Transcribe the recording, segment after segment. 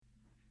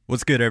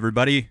What's good,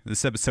 everybody?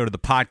 This episode of the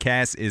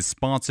podcast is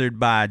sponsored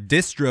by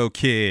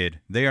DistroKid.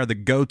 They are the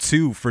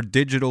go-to for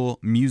digital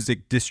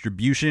music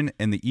distribution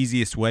and the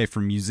easiest way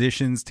for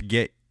musicians to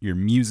get your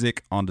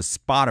music onto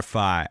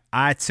Spotify,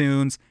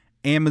 iTunes,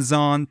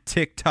 Amazon,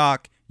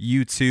 TikTok,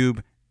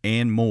 YouTube,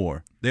 and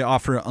more. They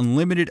offer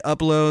unlimited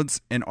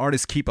uploads, and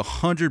artists keep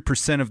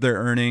 100% of their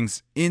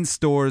earnings in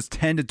stores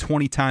 10 to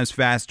 20 times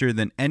faster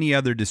than any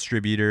other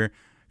distributor.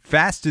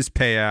 Fastest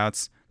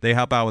payouts. They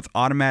help out with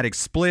automatic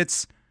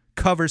splits,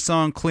 cover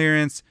song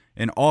clearance,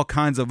 and all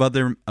kinds of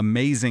other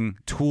amazing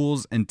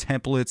tools and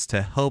templates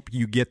to help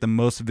you get the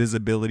most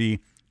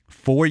visibility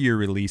for your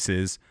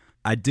releases.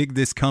 I dig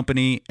this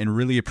company and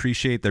really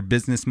appreciate their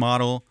business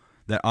model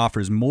that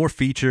offers more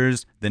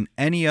features than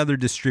any other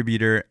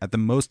distributor at the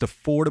most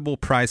affordable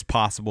price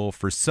possible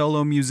for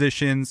solo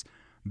musicians,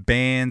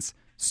 bands,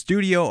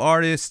 studio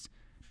artists,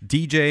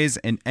 DJs,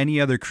 and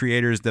any other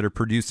creators that are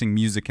producing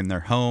music in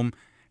their home.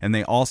 And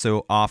they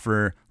also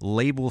offer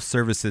label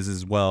services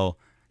as well.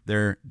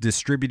 They're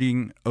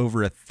distributing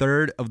over a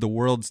third of the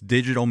world's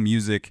digital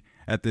music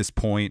at this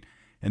point.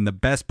 And the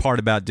best part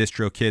about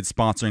DistroKid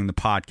sponsoring the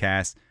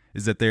podcast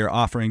is that they are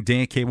offering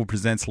Dan Cable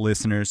Presents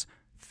listeners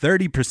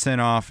 30%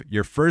 off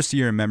your first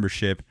year of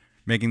membership,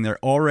 making their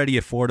already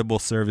affordable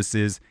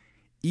services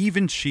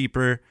even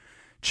cheaper.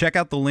 Check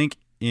out the link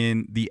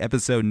in the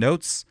episode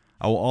notes.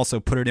 I will also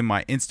put it in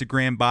my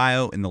Instagram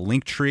bio in the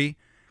link tree.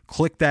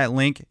 Click that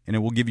link and it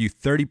will give you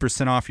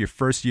 30% off your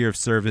first year of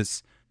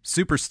service.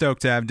 Super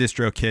stoked to have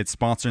DistroKid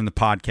sponsoring the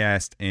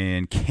podcast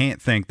and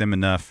can't thank them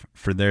enough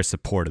for their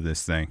support of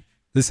this thing.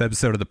 This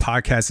episode of the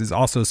podcast is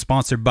also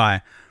sponsored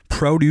by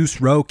Produce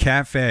Row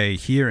Cafe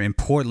here in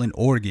Portland,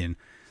 Oregon.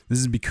 This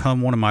has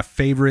become one of my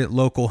favorite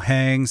local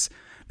hangs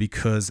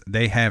because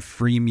they have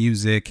free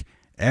music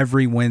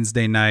every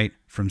Wednesday night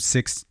from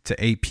 6 to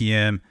 8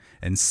 p.m.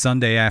 and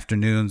Sunday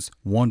afternoons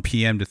 1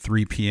 p.m. to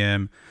 3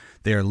 p.m.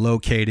 They are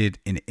located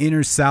in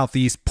inner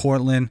southeast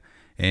Portland.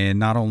 And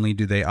not only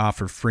do they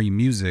offer free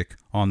music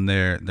on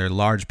their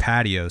large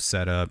patio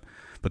setup,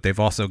 but they've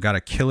also got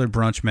a killer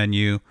brunch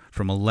menu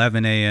from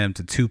 11 a.m.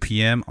 to 2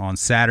 p.m. on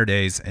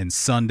Saturdays and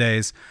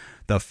Sundays.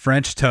 The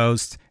French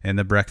toast and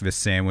the breakfast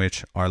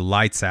sandwich are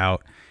lights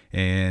out.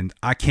 And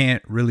I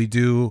can't really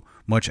do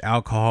much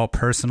alcohol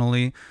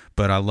personally,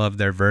 but I love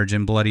their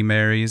Virgin Bloody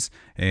Marys.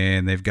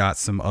 And they've got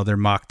some other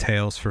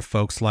mocktails for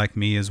folks like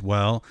me as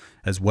well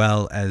as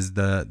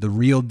the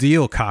real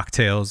deal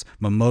cocktails,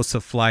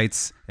 mimosa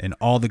flights, and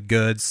all the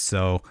goods.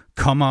 So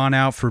come on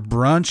out for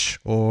brunch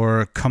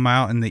or come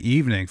out in the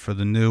evening for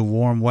the new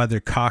warm weather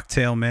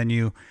cocktail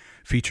menu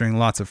featuring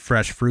lots of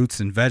fresh fruits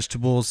and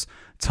vegetables,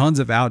 tons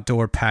of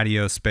outdoor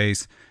patio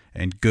space,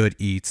 and good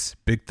eats.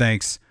 Big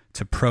thanks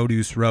to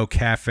Produce Row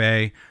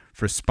Cafe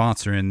for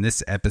sponsoring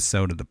this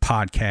episode of the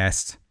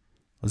podcast.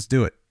 Let's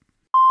do it.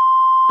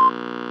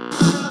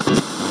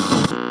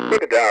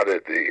 Look down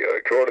at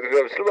the corner of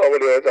the slow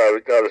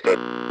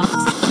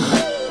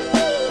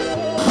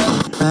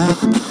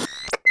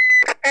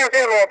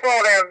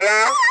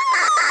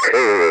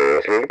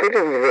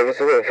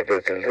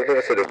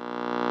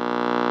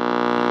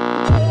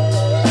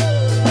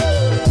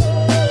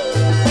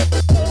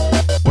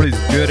What is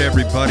good,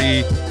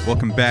 everybody?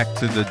 Welcome back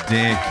to the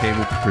Dan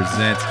Cable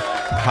Presents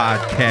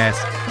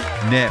Podcast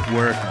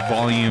Network.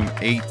 Volume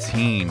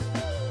 18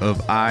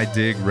 of I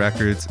Dig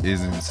Records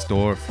is in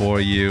store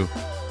for you.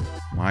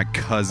 My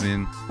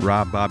cousin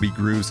Rob Bobby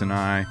Grooves and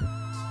I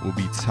will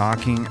be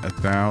talking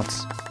about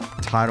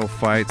Title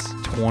Fight's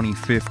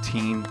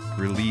 2015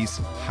 release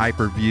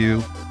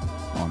Hyperview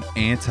on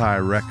Anti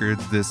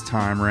Records this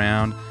time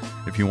around.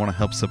 If you want to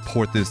help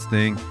support this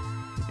thing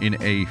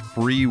in a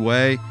free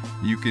way,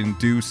 you can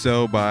do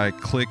so by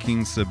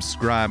clicking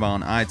subscribe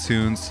on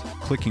iTunes,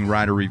 clicking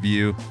write a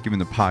review, giving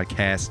the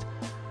podcast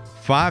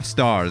 5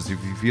 stars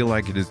if you feel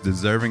like it is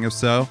deserving of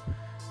so,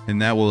 and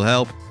that will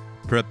help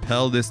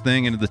propel this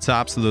thing into the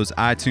tops of those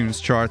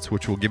iTunes charts,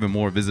 which will give it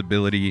more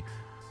visibility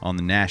on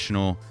the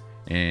national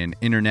and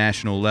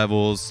international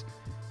levels,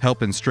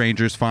 helping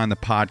strangers find the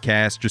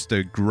podcast. Just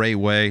a great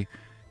way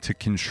to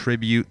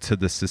contribute to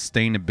the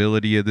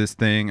sustainability of this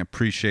thing.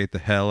 Appreciate the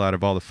hell out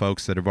of all the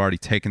folks that have already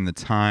taken the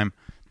time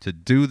to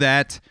do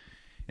that.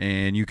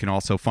 And you can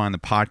also find the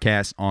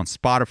podcast on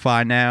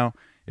Spotify now,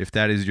 if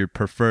that is your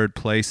preferred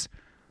place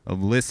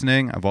of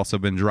listening. I've also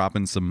been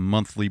dropping some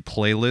monthly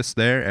playlists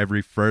there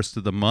every first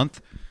of the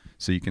month,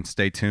 so you can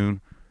stay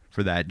tuned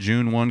for that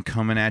June one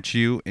coming at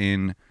you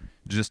in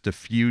just a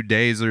few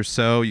days or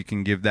so. You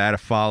can give that a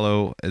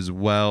follow as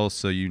well,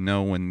 so you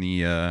know when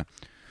the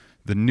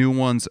new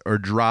ones are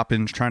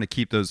dropping. Trying to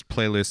keep those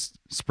playlists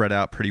spread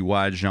out pretty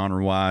wide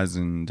genre-wise,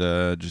 and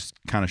just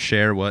kind of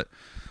share what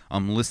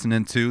I'm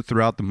listening to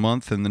throughout the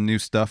month and the new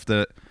stuff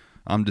that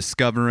I'm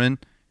discovering.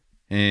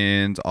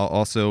 And I'll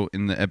also,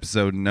 in the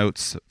episode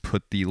notes,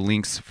 put the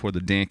links for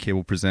the Dan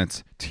Cable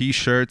Presents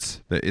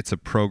t-shirts, the It's a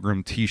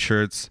Program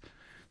t-shirts,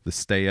 the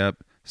Stay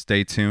Up,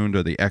 Stay Tuned,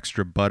 or the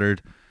extra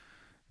buttered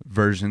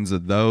versions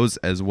of those,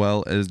 as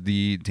well as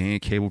the Dan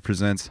Cable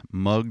Presents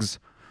mugs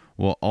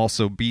will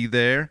also be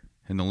there.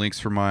 And the links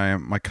for my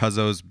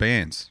Cuzzo's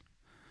bands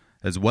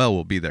as well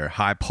will be there.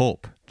 High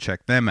Pulp,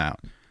 check them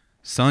out.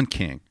 Sun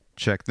King,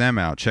 check them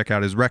out. Check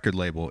out his record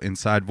label,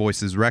 Inside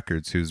Voices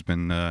Records, who's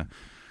been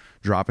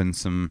dropping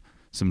some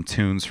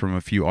tunes from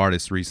a few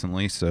artists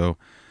recently. So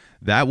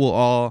that will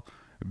all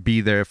be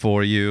there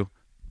for you.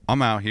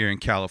 I'm out here in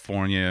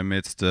California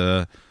amidst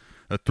a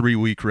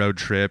 3-week road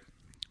trip.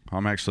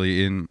 I'm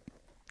actually in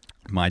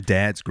my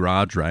dad's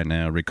garage right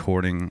now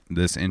recording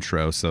this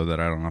intro so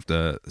that I don't have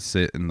to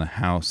sit in the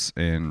house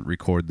and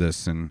record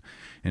this in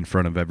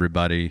front of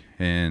everybody.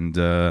 And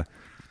yeah,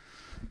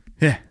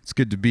 it's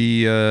good to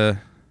be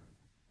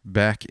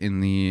back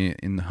in the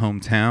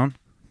hometown.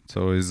 It's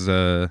always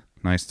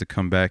nice to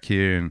come back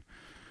here and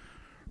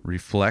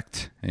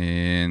reflect.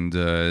 And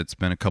it's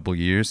been a couple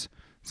years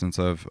since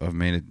I've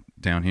made it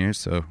down here,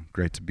 so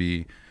great to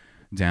be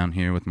down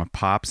here with my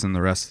pops and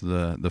the rest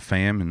of the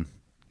fam, and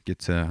get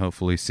to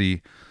hopefully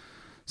see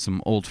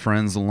some old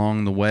friends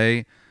along the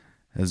way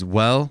as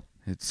well.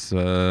 It's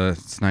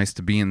nice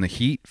to be in the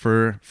heat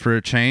for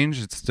a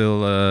change. It's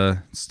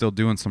still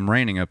doing some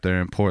raining up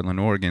there in Portland,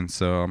 Oregon,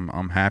 so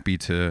I'm happy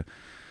to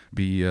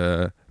be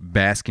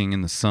basking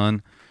in the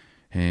sun,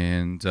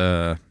 and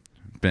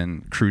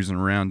been cruising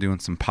around doing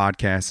some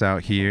podcasts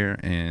out here,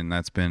 and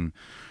that's been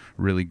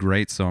really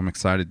great. So I'm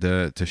excited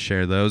to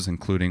share those,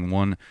 including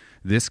one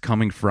this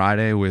coming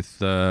Friday with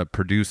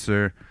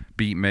producer,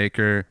 beat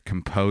maker,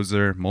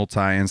 composer,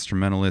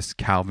 multi-instrumentalist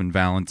Calvin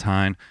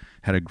Valentine.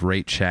 Had a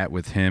great chat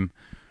with him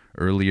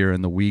earlier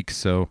in the week,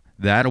 so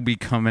that'll be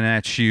coming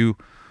at you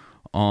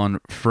on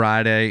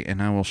Friday,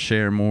 and I will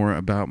share more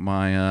about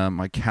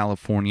my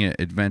California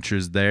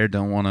adventures there.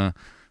 Don't want to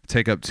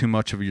take up too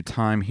much of your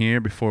time here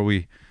before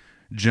we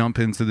jump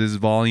into this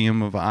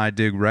volume of I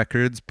Dig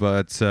Records,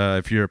 but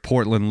if you're a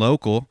Portland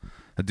local,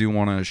 I do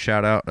want to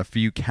shout out a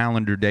few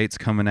calendar dates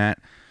coming at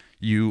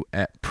you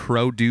at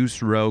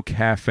Produce Row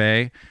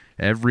Cafe.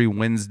 Every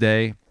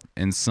Wednesday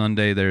and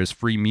Sunday there's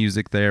free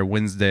music there.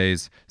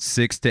 Wednesdays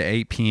 6 to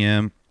 8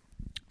 p.m.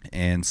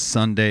 and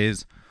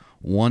Sundays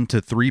 1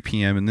 to 3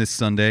 p.m. And this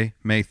Sunday,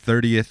 May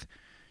 30th,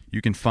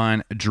 you can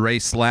find Dre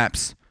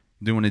Slaps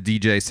doing a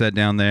DJ set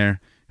down there.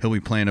 He'll be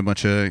playing a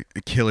bunch of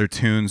killer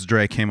tunes.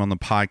 Dre came on the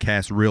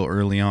podcast real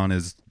early on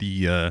as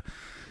the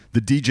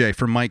DJ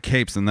for Mike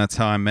Capes, and that's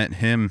how I met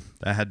him.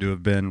 That had to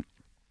have been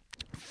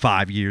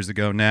 5 years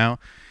ago now.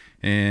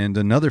 And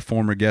another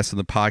former guest of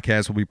the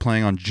podcast will be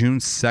playing on June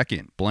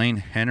 2nd,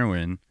 Blaine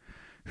Hennerin,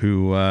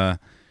 who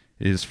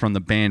is from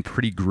the band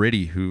Pretty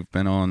Gritty, who've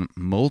been on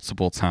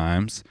multiple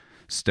times.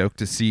 Stoked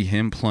to see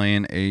him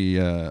playing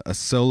a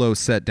solo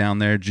set down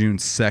there June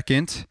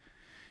 2nd.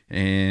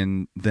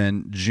 And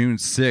then June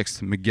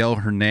 6th, Miguel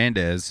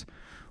Hernandez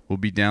will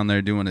be down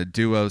there doing a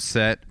duo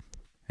set.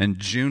 And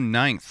June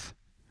 9th,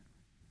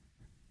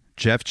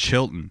 Jeff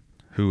Chilton,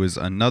 who is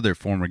another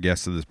former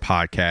guest of this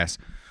podcast,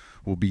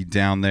 will be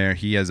down there.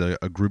 He has a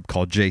group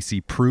called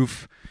JC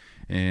Proof,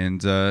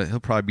 and he'll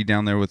probably be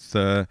down there with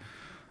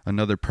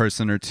another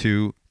person or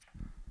two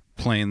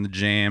playing the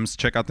jams.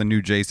 Check out the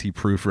new JC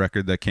Proof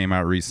record that came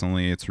out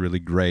recently. It's really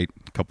great.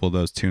 A couple of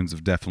those tunes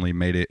have definitely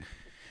made it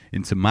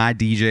into my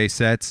DJ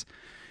sets.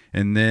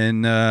 And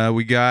then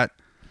we got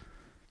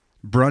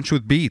Brunch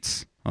with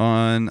Beats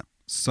on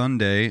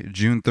Sunday,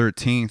 June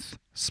 13th.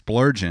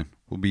 Splurgin'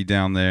 will be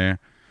down there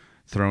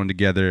throwing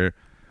together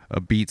a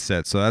beat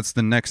set. So that's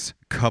the next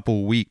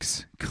couple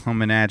weeks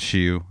coming at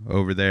you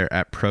over there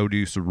at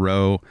Produce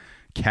Row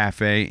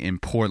Cafe in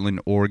Portland,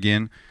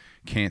 Oregon.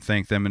 Can't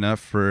thank them enough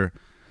for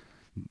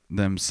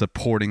them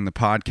supporting the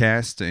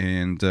podcast,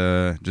 and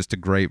just a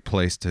great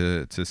place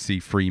to see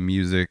free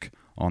music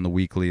on the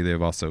weekly.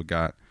 They've also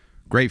got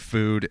great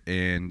food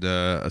and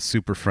a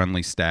super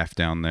friendly staff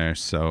down there.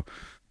 So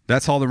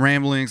that's all the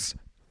ramblings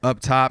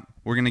up top.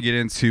 We're going to get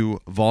into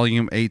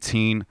volume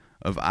 18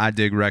 of I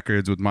Dig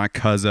Records with my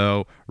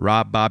cuzzo,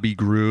 Rob Bobby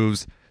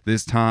Grooves,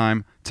 this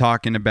time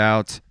talking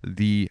about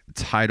the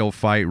Title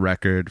Fight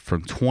record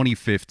from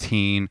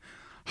 2015,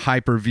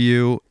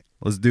 Hyperview.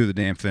 Let's do the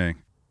damn thing.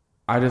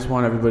 I just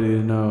want everybody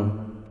to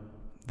know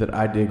that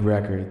I dig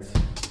records.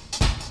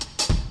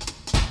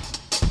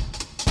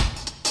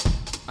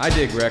 I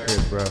dig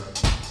records, bro.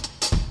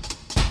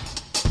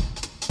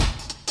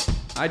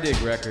 I dig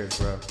records,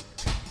 bro.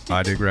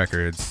 I Dig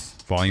Records,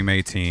 volume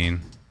 18.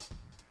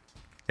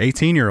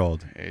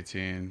 18-year-old.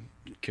 18.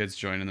 Kids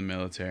joining the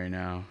military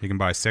now. You can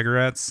buy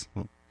cigarettes.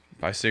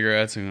 Buy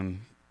cigarettes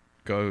and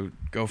go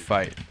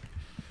fight.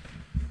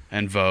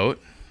 And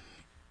vote.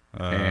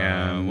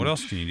 And what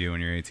else can you do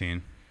when you're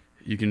 18?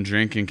 You can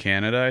drink in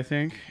Canada, I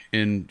think.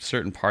 In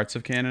certain parts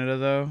of Canada,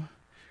 though.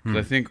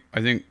 Because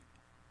I think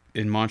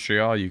in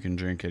Montreal you can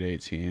drink at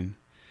 18.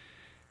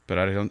 But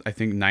I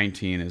think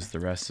 19 is the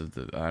rest of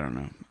the. I don't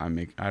know.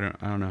 I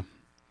don't know.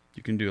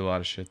 You can do a lot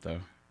of shit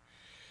though.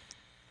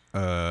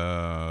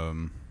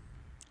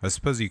 I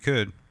suppose you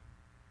could.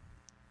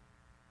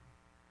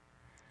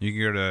 You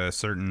can go to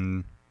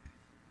certain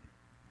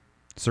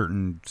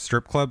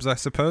strip clubs, I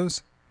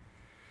suppose.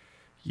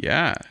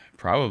 Yeah,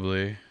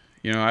 probably.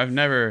 You know, I've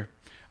never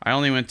I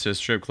only went to a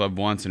strip club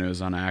once, and it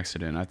was on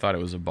accident. I thought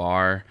it was a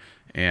bar,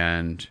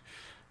 and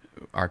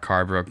our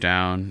car broke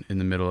down in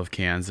the middle of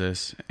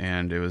Kansas,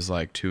 and it was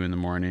like 2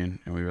 a.m,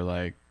 and we were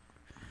like,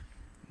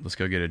 let's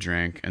go get a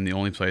drink. And the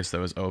only place that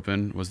was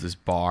open was this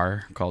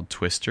bar called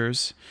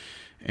Twisters,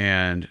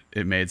 and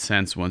it made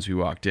sense once we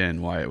walked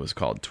in why it was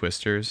called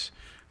Twisters,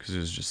 because it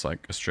was just like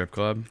a strip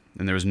club,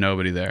 and there was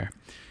nobody there.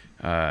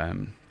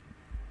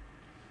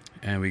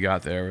 And we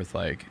got there with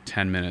like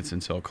 10 minutes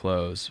until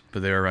close,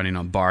 but they were running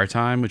on bar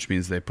time, which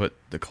means they put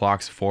the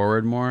clocks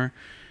forward more.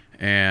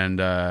 And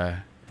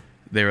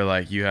they were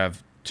like, you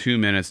have 2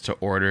 minutes to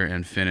order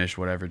and finish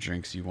whatever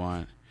drinks you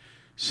want.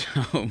 So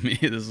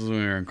this is when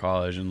we were in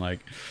college, and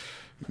like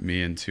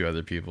me and 2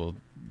 other people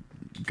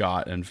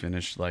got and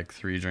finished like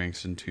 3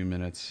 drinks in 2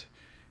 minutes.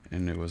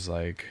 And it was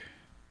like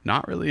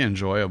not really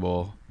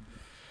enjoyable.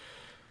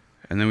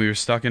 And then we were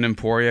stuck in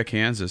Emporia,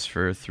 Kansas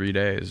for 3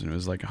 days, and it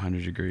was like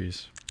 100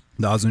 degrees.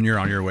 That was when you're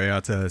on your way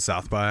out to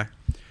South by?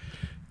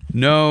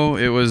 No,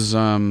 it was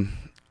on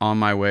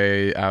my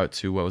way out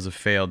to what was a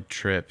failed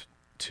trip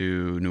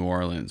to New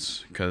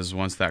Orleans, because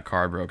once that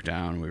car broke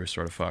down, we were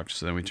sort of fucked.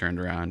 So then we turned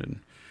around and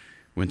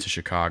went to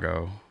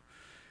Chicago,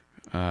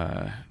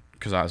 because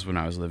that was when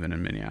I was living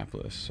in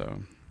Minneapolis.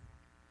 So,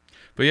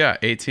 but yeah,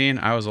 18.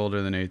 I was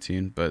older than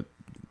 18, but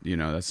you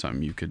know, that's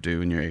something you could do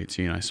when you're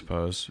 18, I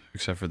suppose,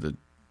 except for the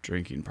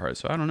drinking part.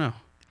 So I don't know.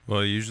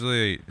 Well,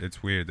 usually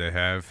it's weird. They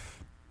have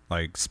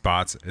like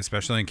spots,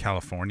 especially in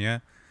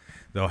California,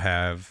 they'll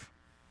have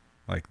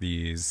like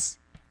these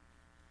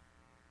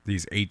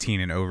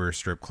 18 and over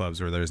strip clubs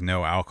where there's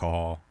no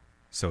alcohol,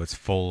 so it's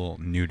full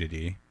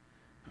nudity.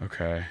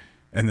 Okay.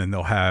 And then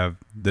they'll have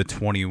the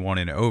 21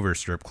 and over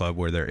strip club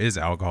where there is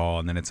alcohol,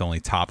 and then it's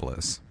only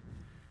topless.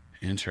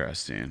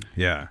 Interesting.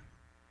 Yeah.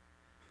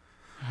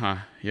 Huh.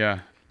 Yeah.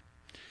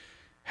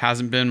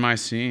 Hasn't been my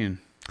scene.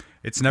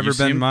 It's never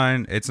been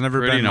mine. It's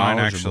never been mine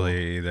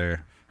actually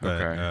either.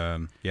 But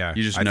Okay. yeah.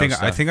 You just I know think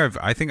stuff.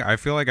 I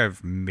feel like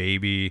I've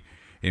maybe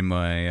in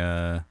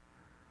my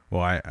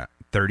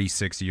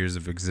 36 years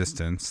of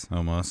existence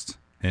almost,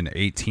 and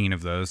 18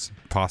 of those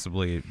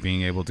possibly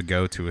being able to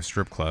go to a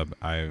strip club,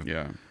 I've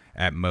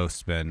at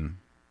most been,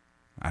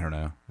 I don't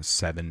know,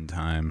 7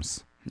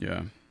 times.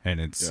 Yeah.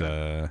 And it's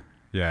I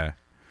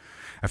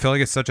feel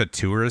like it's such a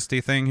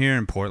touristy thing here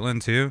in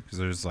Portland too, because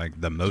there's like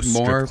the most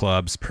strip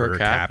clubs per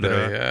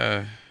capita.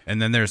 Yeah.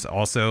 And then there's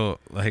also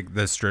like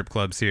the strip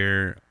clubs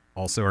here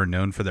also are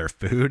known for their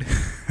food.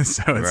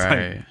 So it's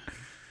like,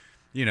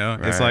 you know,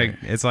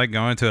 it's like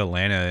going to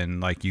Atlanta and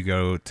like you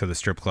go to the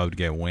strip club to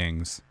get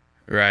wings.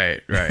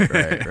 Right.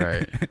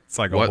 It's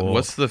like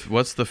what's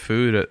the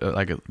food at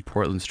like a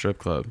Portland strip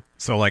club?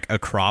 So like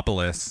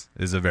Acropolis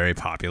is a very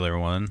popular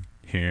one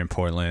here in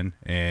Portland,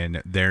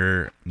 and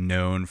they're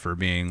known for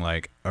being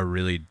like a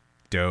really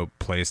dope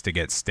place to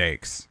get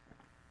steaks.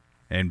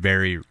 And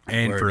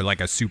for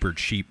like a super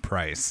cheap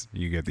price,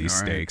 you get these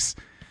steaks.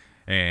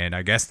 And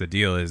I guess the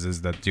deal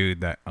is the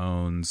dude that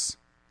owns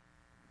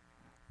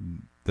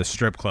the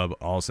strip club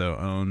also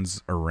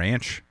owns a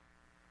ranch.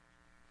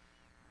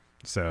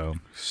 So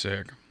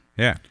sick.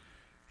 Yeah.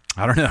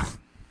 I don't know.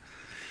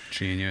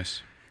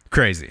 Genius.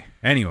 Crazy.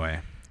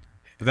 Anyway,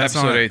 that's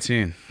episode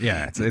 18.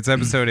 Yeah, it's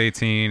episode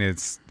 18.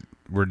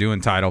 We're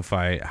doing Title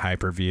Fight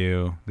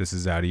Hyperview. This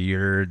is out of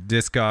your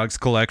Discogs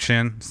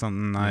collection,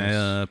 something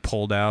I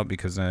pulled out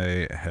because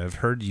I have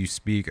heard you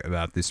speak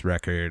about this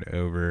record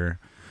over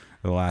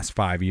the last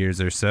 5 years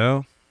or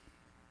so.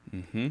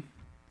 Mm-hmm.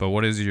 But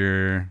what is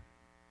your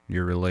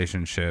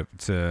relationship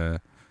to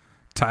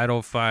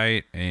Title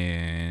Fight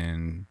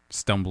and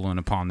stumbling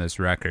upon this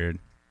record?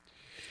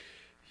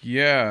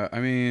 Yeah, I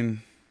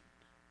mean,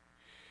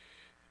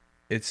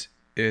 it's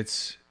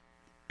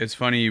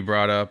funny you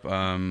brought up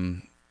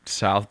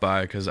South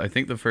by, because I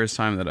think the first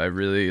time that I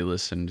really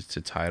listened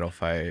to Title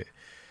Fight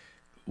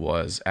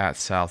was at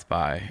South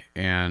by,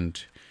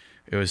 and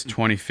it was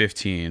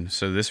 2015.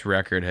 So this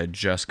record had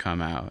just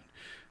come out,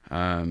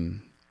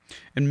 and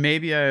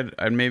maybe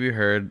I'd maybe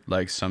heard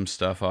like some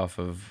stuff off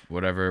of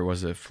whatever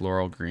was it,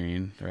 Floral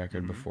Green, the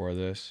record before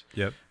this.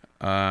 Yep.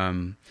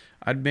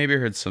 I'd maybe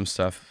heard some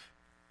stuff.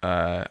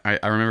 I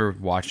remember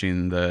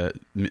watching the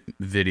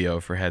video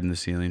for Head in the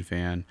Ceiling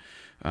Fan.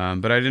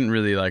 But I didn't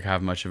really like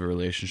have much of a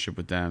relationship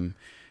with them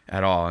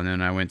at all. And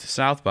then I went to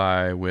South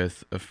by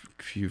with a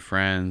few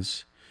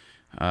friends,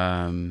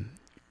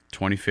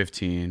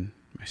 2015,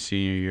 my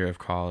senior year of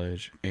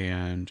college,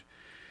 and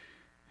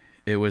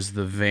it was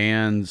the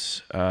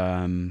Vans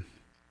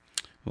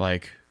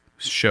like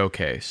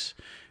showcase,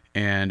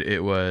 and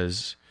it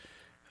was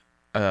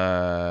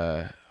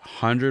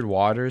 100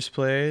 Waters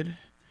played,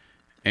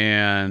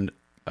 and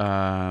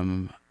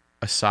a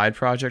side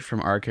project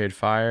from Arcade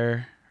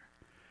Fire,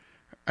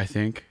 I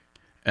think,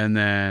 and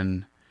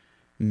then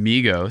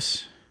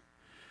Migos. It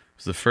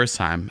was the first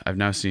time. I've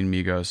now seen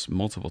Migos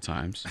multiple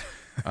times.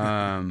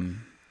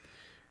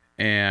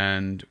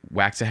 And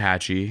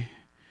Waxahachie.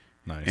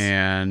 Nice.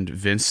 And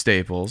Vince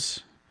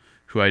Staples,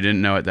 who I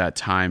didn't know at that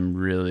time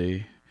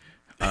really.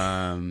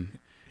 Isn't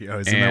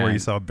that where you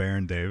saw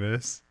Baron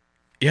Davis?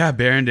 Yeah,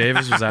 Baron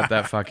Davis was at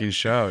that fucking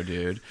show,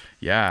 dude.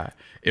 Yeah.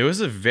 It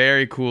was a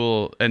very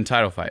cool and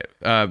title fight.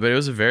 But it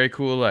was a very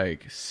cool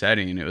like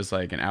setting. It was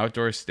like an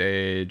outdoor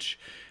stage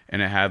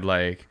and it had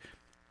like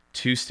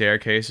 2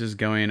 staircases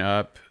going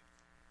up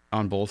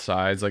on both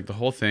sides. Like the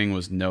whole thing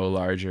was no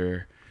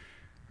larger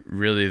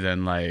really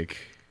than like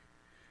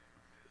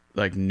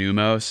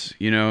Numos,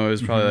 you know, it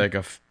was probably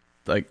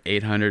like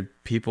 800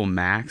 people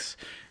max.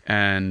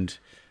 And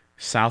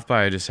South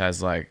by just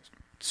has like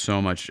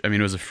so much. I mean,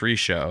 it was a free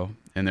show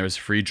and there was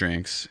free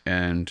drinks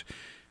and,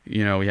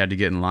 you know, we had to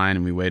get in line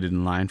and we waited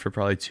in line for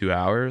probably 2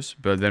 hours,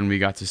 but then we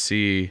got to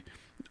see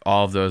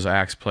all of those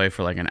acts play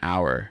for like an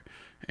hour.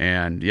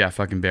 And yeah,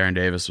 fucking Baron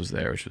Davis was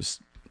there, which was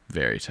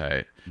very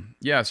tight.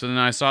 Yeah. So then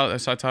I saw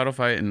Title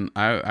Fight and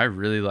I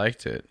really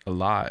liked it a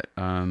lot.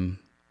 And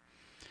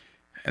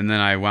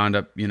then I wound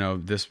up, you know,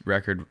 this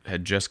record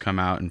had just come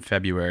out in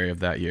February of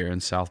that year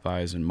and South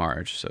by is in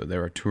March. So they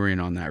were touring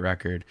on that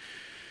record.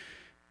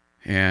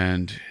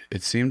 And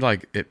it seemed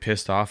like it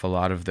pissed off a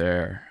lot of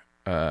their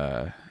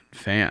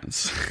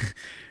fans,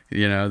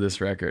 you know,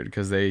 this record,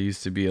 because they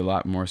used to be a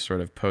lot more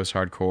sort of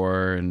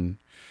post-hardcore and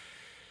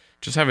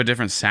just have a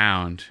different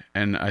sound.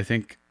 And I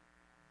think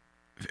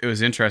it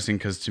was interesting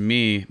because to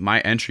me,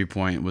 my entry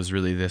point was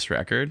really this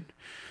record.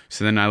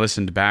 So then I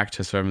listened back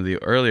to some of the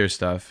earlier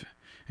stuff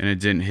and it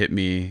didn't hit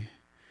me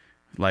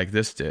like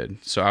this did.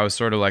 So I was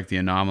sort of like the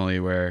anomaly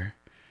where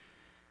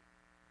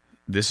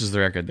this is the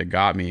record that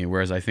got me,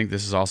 whereas I think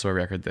this is also a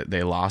record that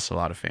they lost a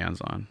lot of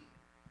fans on.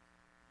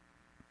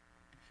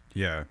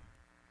 Yeah.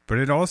 But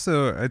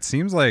it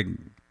seems like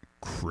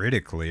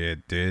critically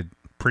it did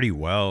pretty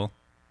well.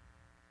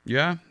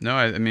 Yeah. No,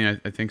 I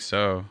mean, I think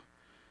so.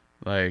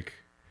 Like,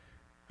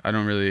 I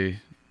don't really,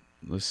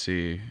 let's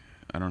see.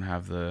 I don't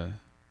have the,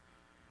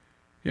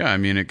 yeah, I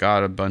mean, it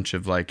got a bunch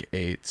of like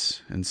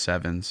 8s and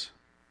 7s.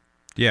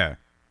 Yeah.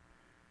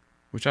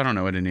 Which I don't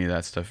know what any of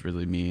that stuff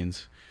really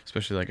means,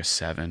 especially like a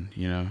 7,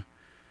 you know?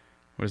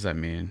 What does that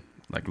mean?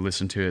 Like,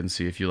 listen to it and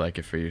see if you like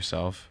it for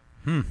yourself.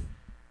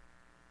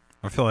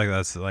 I feel like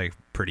that's like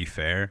pretty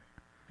fair.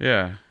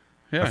 Yeah.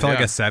 Yeah. I feel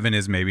like a 7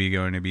 is maybe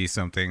going to be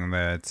something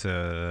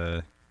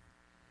that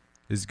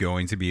is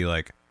going to be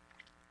like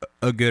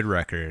a good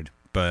record,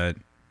 but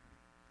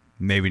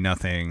maybe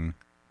nothing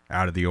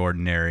out of the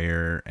ordinary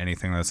or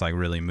anything that's like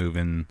really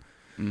moving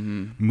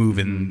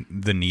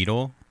the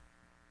needle.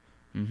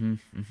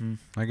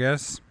 I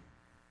guess.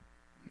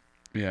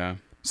 Yeah.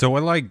 So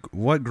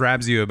what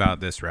grabs you about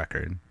this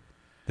record?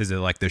 Is it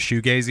like the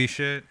shoegazy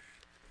shit?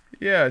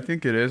 Yeah, I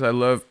think it is.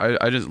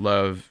 I just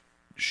love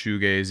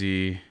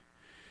shoegazy.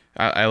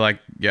 I like,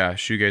 yeah,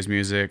 shoegaze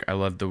music. I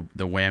love the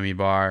whammy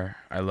bar.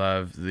 I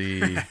love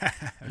the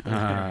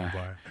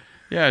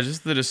yeah,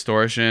 just the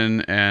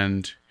distortion.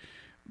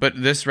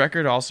 But this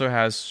record also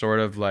has sort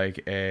of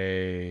like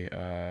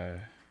a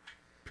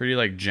pretty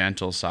like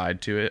gentle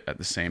side to it at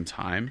the same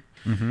time.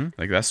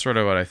 Like that's sort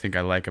of what I think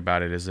I like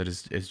about it, is that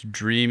it's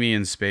dreamy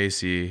and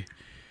spacey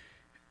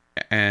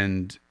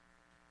and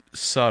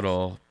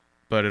subtle,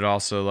 but it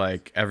also,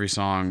 like, every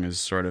song is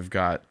sort of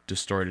got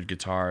distorted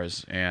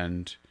guitars,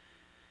 and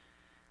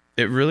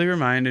it really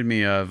reminded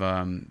me of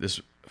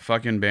this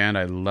fucking band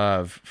I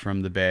love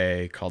from the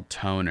Bay called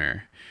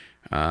Toner.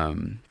 I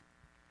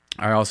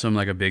also am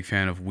like a big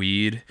fan of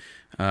Weed,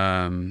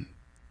 former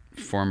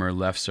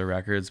Lefse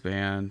Records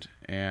band,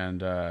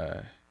 and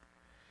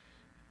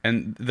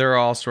they're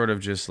all sort of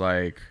just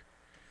like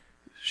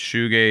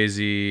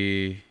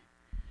shoegazy,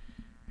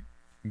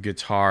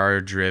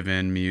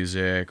 guitar-driven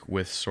music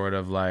with sort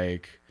of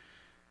like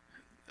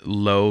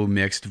low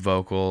mixed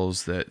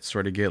vocals that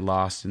sort of get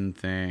lost in the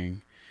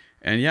thing.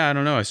 And yeah, I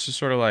don't know. It's just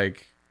sort of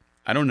like,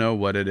 I don't know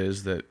what it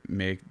is that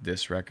make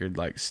this record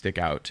like stick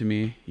out to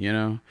me, you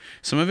know?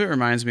 Some of it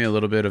reminds me a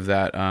little bit of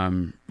that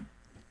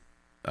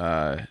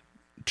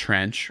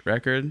Trench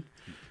record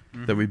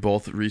that we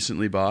both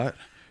recently bought.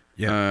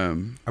 Yeah,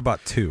 I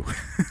bought 2.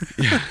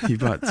 Yeah, you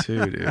bought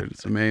 2, dude.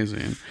 It's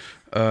amazing.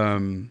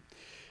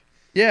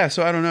 Yeah,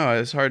 so I don't know.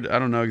 It's hard. I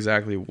don't know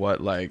exactly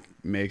what like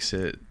makes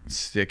it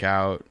stick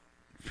out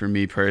for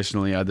me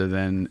personally, other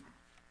than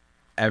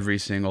every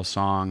single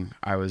song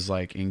I was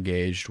like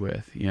engaged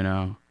with, you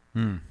know.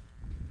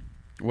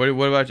 What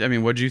about? I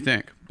mean, what did you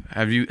think?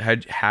 Have you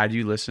had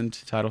you listened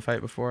to Title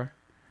Fight before?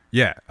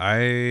 Yeah,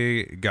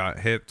 I got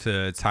hip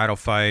to Title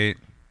Fight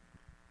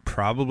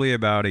probably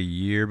about a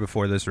year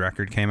before this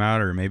record came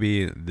out, or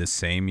maybe the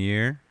same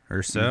year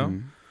or so.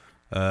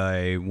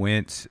 I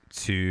went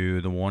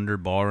to the Wonder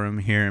Ballroom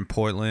here in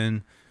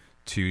Portland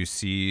to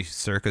see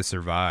Circa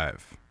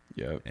Survive.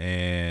 Yep.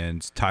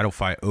 And Title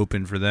Fight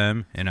opened for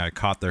them, and I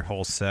caught their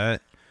whole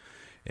set,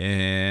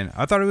 and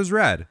I thought it was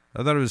rad.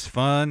 I thought it was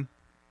fun.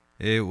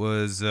 It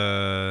was,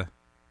 I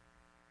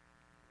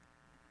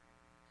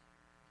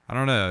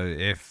don't know,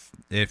 if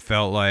it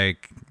felt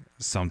like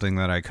something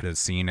that I could have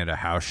seen at a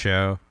house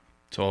show.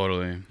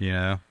 Totally. You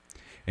know?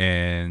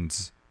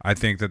 And I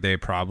think that they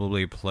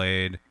probably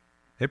played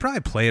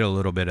a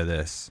little bit of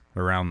this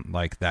around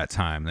like that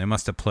time. They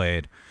must have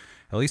played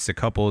at least a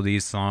couple of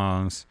these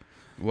songs.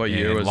 What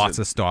year and was lots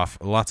it?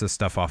 Lots of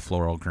stuff off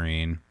Floral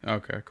Green.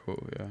 Okay,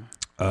 cool. Yeah.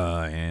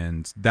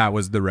 And that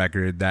was the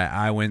record that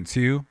I went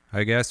to,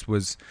 I guess,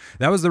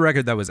 that was the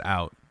record that was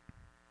out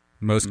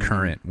most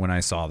current when I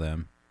saw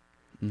them.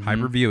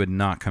 Hyperview had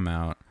not come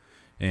out.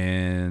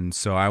 And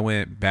so I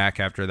went back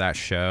after that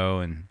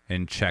show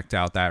and checked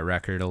out that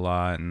record a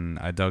lot, and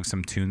I dug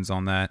some tunes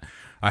on that.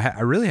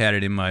 I really had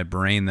it in my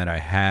brain that I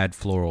had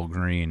Floral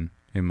Green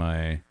in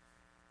my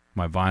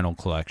vinyl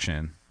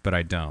collection, but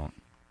I don't.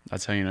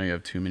 That's how you know you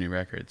have too many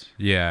records.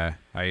 Yeah,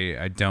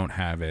 I don't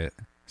have it.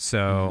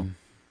 So,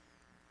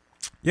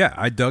 yeah,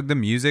 I dug the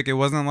music. It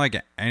wasn't like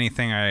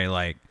anything I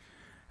like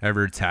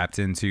ever tapped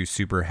into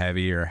super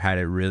heavy or had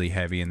it really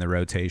heavy in the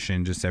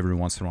rotation. Just every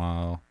once in a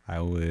while,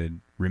 I would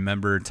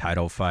remember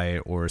Title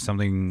Fight or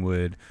something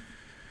would,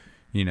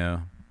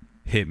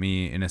 hit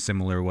me in a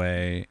similar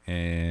way,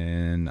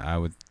 and I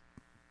would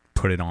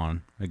put it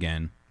on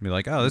again. Be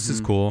like, oh, this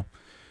is cool.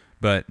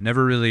 But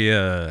never really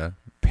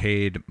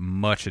paid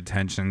much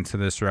attention to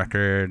this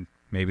record.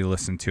 Maybe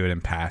listened to it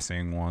in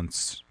passing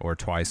once or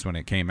twice when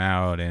it came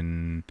out,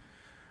 and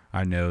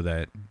I know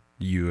that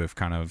you have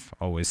kind of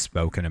always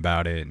spoken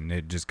about it, and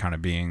it just kind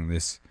of being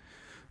this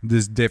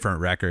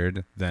different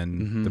record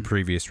than the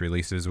previous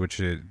releases, which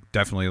it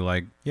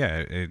definitely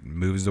it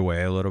moves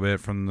away a little bit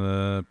from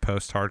the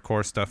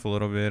post-hardcore stuff a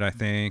little bit, I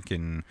think,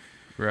 and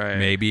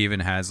maybe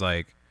even has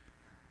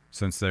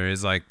since there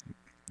is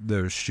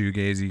those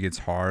shoegazy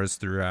guitars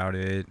throughout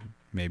it,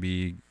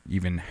 maybe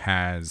even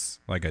has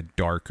a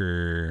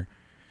darker,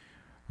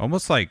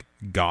 almost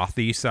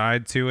gothy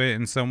side to it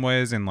in some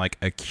ways, in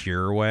a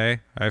Cure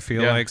way, I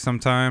feel like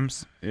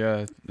sometimes.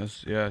 Yeah,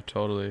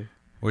 totally.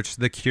 Which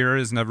The Cure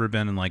has never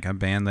been a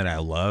band that I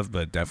love,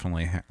 but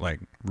definitely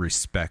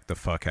respect the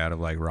fuck out of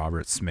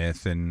Robert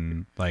Smith,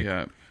 and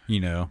there's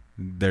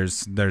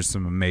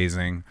some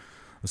amazing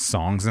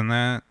songs in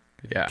that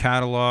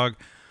catalog.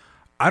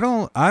 I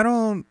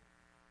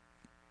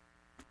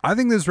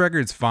think this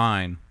record's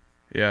fine.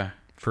 Yeah.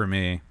 For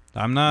me.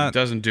 I'm not. It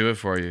doesn't do it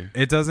for you.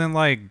 It doesn't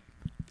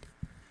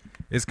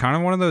it's kind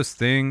of one of those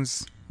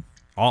things.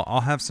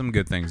 I'll have some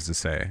good things to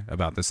say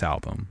about this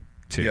album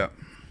too. Yeah.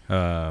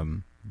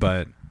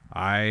 But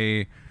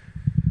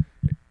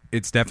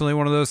it's definitely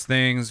one of those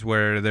things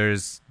where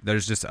there's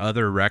just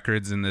other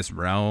records in this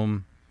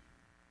realm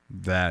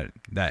that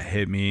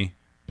hit me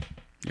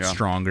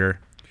stronger.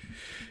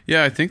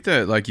 Yeah, I think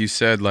that, like you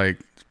said,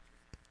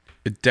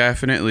 it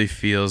definitely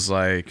feels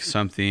like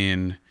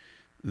something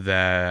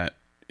that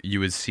you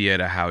would see at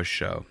a house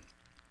show.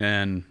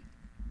 And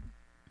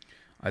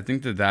I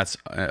think that that's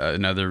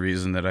another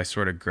reason that I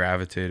sort of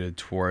gravitated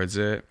towards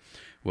it,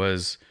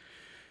 was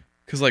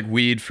because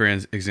Weed, for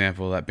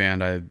example, that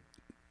band I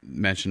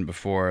mentioned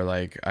before,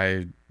 I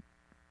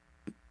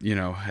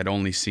had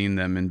only seen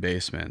them in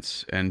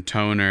basements, and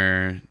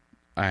Toner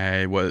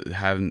I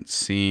haven't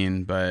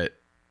seen, but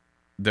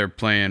they're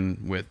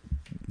playing with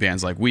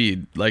bands like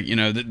Weed,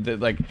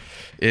 it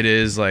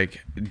is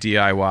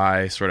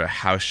DIY sort of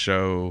house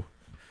show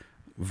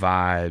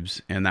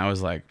vibes, and that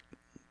was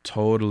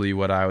totally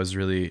what I was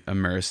really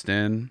immersed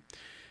in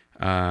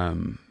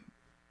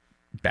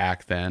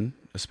back then,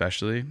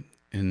 especially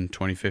in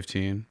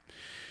 2015.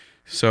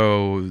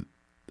 So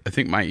I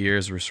think my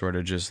ears were sort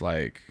of just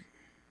really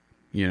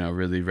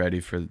ready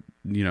for,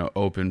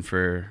 open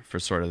for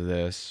sort of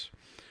this.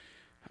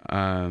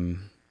 I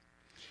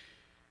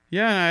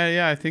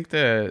think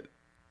that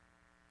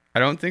I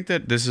don't think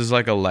that this is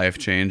a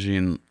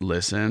life-changing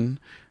listen,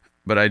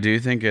 but I do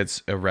think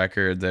it's a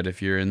record that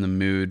if you're in the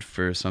mood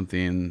for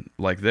something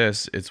like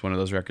this, it's one of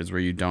those records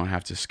where you don't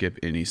have to skip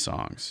any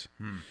songs.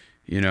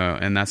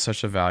 And that's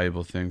such a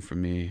valuable thing for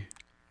me.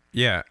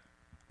 Yeah,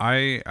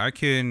 I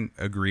can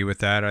agree with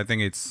that. I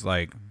think it's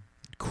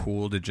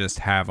cool to just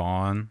have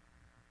on.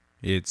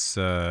 It's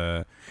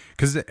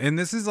and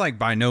this is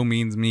by no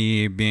means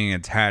me being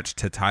attached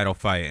to Title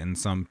Fight in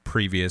some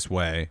previous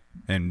way,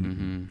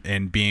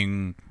 and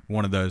being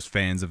one of those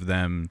fans of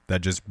them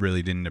that just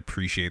really didn't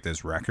appreciate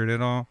this record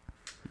at all.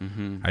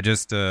 I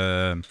just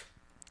I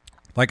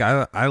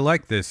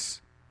like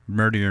this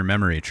Murder Your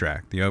Memory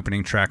track, the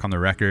opening track on the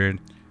record.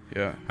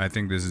 Yeah, I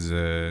think this is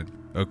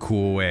a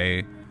cool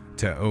way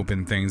to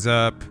open things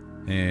up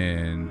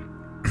and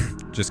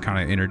just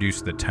kind of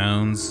introduce the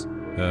tones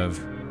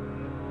of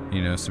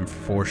some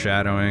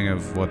foreshadowing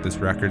of what this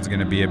record's going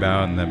to be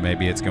about, and that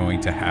maybe it's going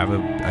to have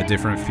a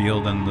different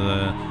feel than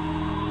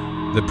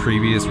the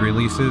previous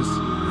releases,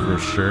 for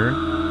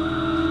sure.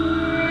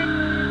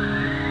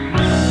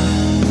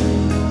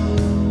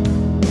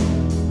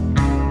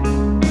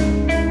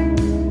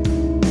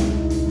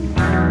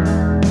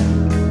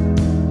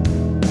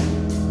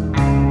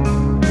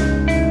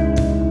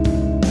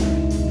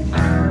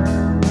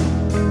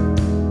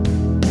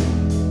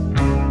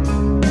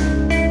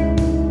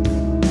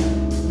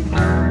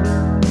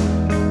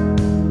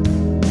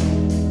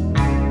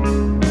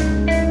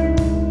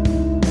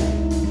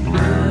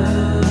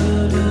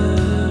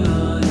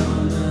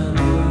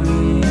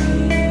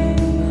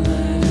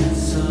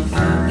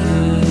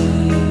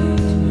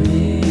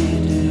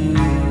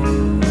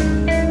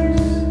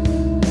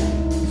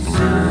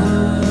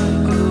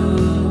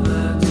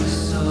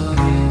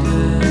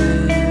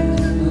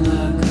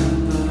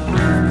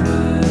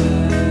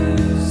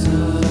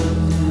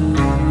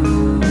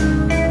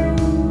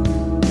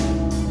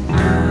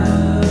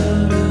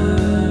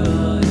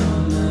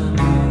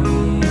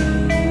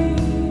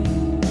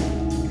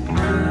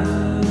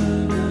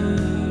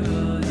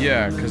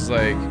 Yeah, because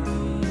like,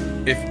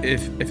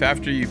 if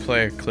after you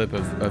play a clip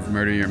of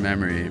Murder Your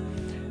Memory,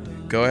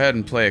 go ahead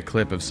and play a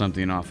clip of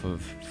something off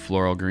of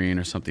Floral Green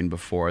or something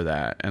before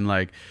that. And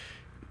like,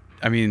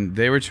 I mean,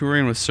 they were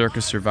touring with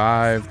Circus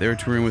Survive. They were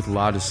touring with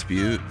La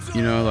Dispute.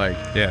 You know, like,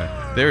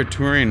 Yeah. they were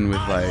touring with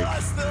like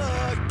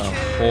a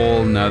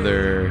whole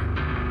nother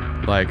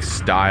like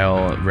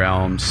style,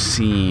 realm,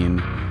 scene.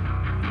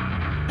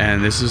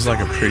 And this is like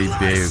a pretty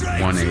big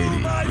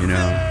 180, you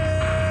know?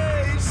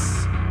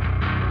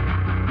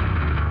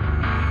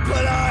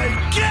 But I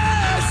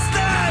guess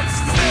that's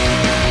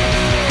fair.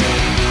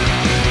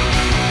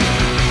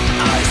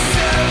 I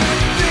said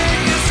everything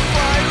is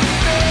fine with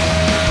me.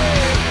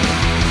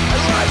 I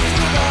like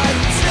what I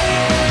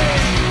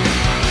take.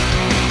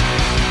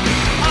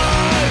 I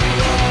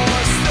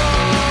lost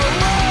all of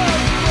my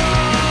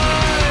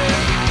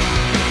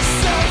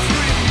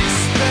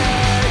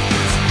self-respect.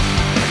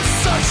 It's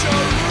such a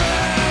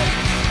wreck.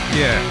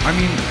 Yeah, I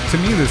mean, to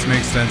me this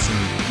makes sense, and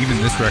even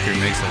this record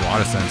makes a lot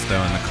of sense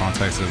though in the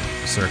context of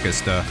Circa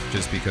stuff,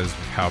 just because of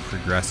how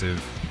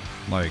progressive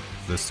like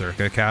the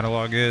Circa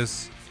catalog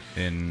is,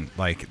 and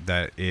like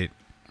that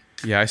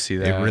Yeah, I see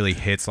that. it really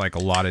hits like a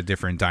lot of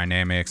different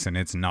dynamics, and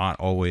it's not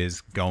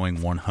always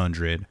going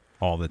 100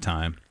 all the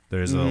time.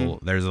 There's a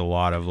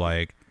lot of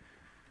like,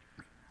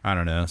 I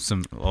don't know,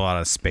 a lot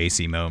of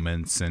spacey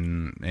moments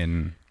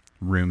and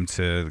room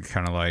to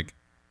kind of like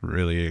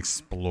really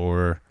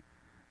explore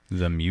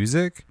the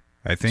music.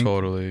 I think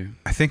Totally.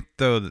 I think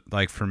though,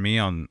 like for me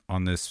on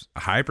this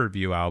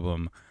Hyperview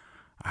album,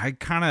 I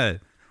kind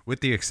of, with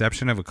the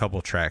exception of a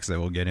couple tracks that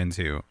we'll get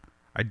into,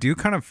 I do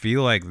kind of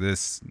feel like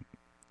this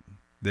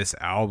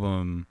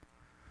album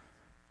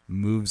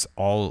moves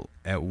all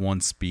at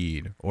one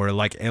speed, or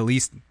like at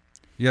least,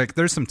 yeah, like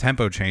there's some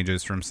tempo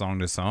changes from song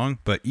to song,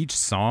 but each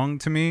song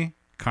to me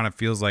kind of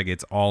feels like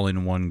it's all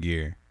in one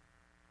gear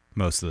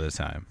most of the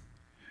time.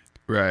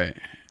 Right.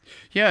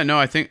 Yeah, no,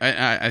 I think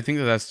I think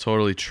that that's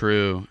totally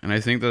true, and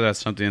I think that that's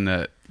something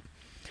that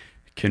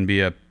can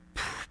be a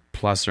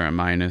plus or a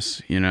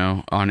minus, you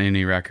know, on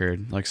any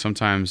record. Like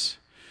sometimes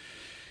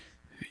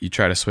you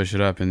try to switch it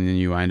up, and then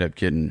you wind up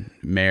getting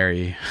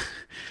Mary.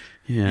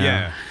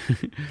 Yeah.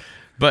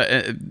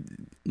 But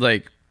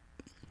like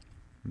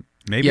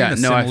Maybe Yeah, in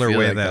a no, I similar feel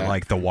way like that that.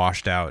 like the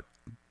washed out,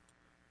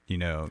 you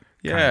know,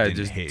 yeah, kinda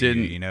just hit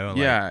didn't. you know? Like,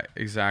 yeah,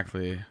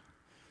 exactly.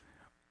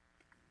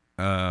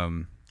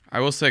 Um. I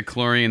will say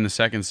Chlorine, the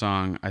second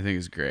song, I think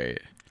is great.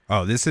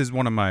 Oh, this is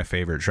one of my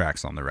favorite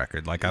tracks on the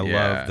record. Like, I Yeah.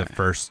 love the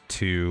first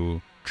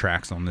two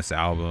tracks on this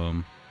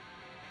album.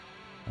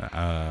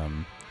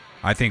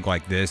 I think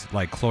like this,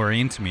 like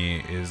Chlorine to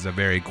me is a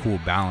very cool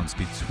balance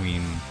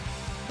between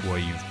what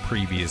you've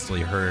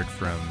previously heard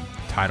from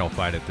Title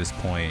Fight at this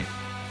point,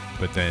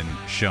 but then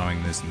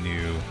showing this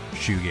new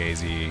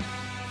shoegazy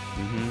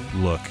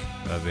look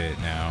of it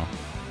now.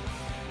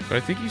 But I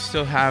think you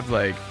still have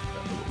like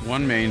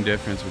one main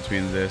difference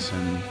between this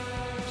and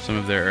some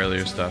of their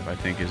earlier stuff, I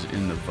think, is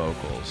in the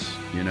vocals,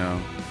 you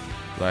know?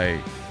 Like,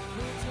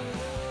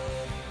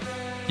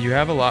 you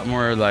have a lot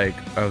more like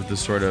of the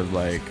sort of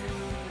like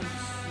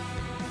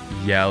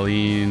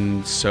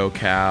yelling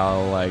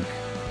SoCal, like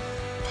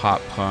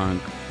pop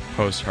punk,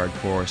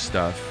 post-hardcore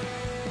stuff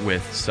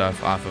with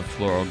stuff off of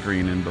Floral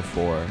Green and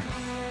before,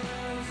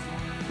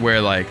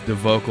 where like the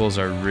vocals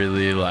are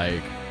really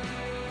like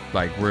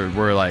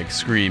we're like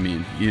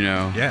screaming, you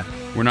know? Yeah.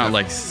 We're not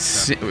like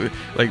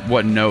like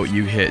what note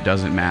you hit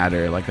doesn't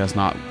matter. Like that's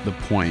not the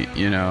point,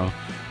 you know.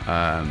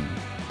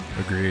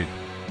 Agreed.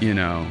 You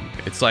know,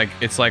 it's like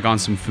on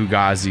some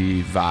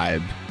Fugazi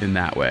vibe in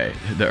that way,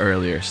 the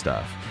earlier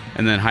stuff.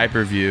 And then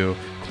Hyperview,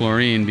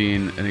 Chlorine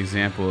being an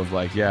example of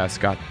like, yeah, it's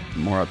got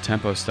more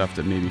up-tempo stuff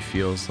that maybe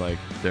feels like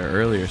their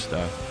earlier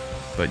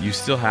stuff, but you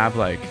still have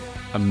like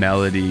a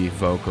melody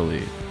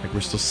vocally. Like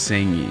we're still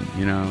singing,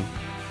 you know.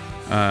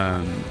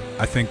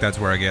 I think that's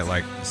where I get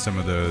like some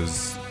of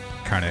those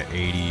kind of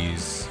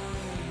 80s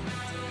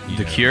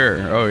The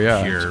Cure. Oh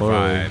yeah, Cure totally.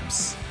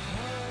 vibes.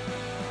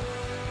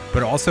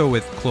 But also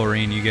with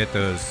Chlorine, you get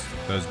those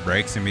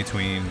breaks in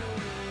between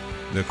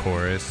the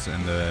chorus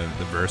and the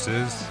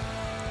verses,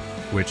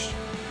 which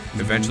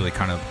eventually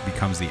kind of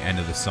becomes the end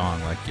of the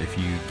song. Like if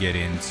you get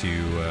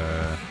into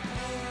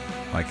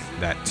like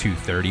that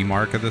 2:30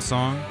 mark of the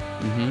song,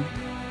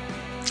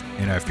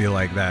 and I feel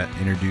like that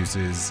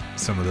introduces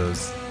some of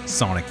those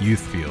Sonic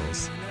Youth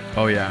feels.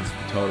 Oh yeah,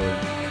 totally.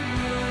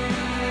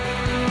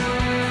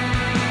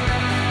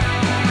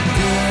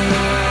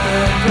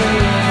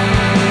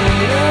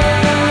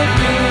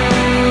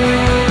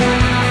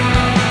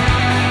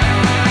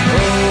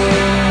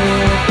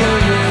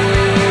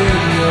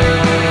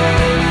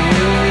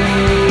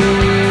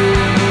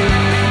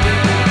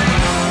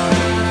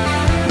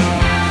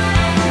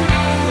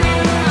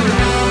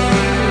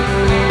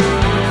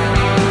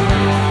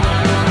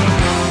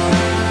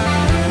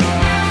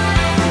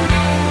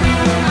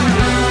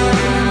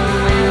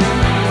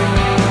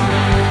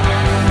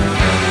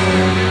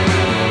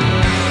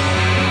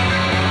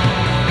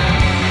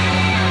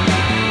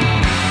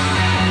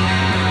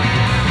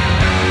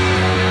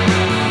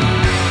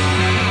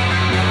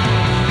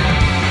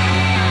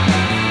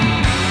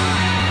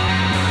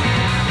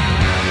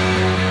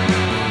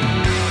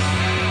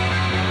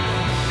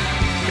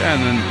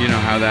 You know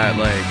how that,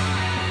 like,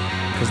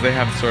 because they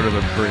have sort of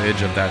a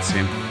bridge of that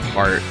same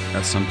part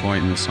at some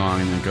point in the song,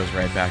 and then it goes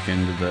right back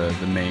into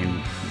the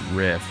main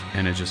riff,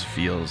 and it just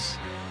feels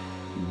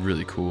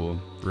really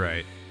cool.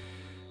 Right.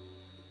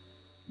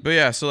 But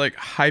yeah, so like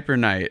Hyper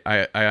Night,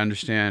 I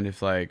understand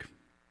if, like,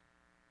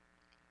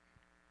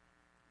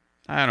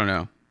 I don't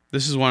know.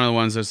 This is one of the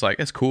ones that's like,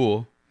 it's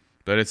cool,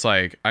 but it's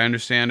like, I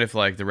understand if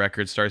like the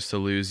record starts to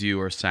lose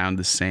you or sound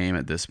the same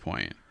at this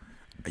point.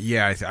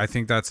 Yeah, I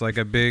think that's like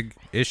a big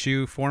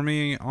issue for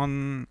me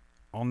on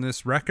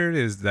this record,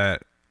 is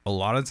that a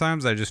lot of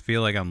times I just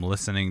feel like I'm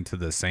listening to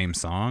the same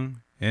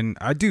song. And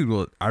I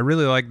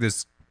really like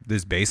this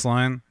bass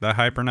line that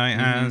Hyper Night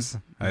has.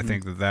 Mm-hmm. I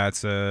think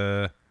that's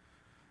a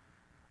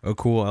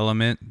cool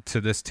element to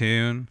this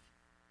tune.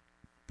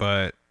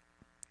 But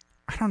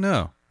I don't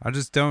know. I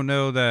just don't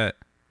know that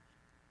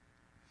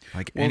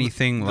like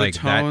anything like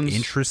tones, that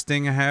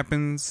interesting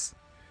happens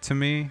to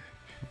me.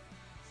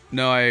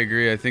 No, I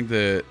agree. I think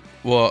that,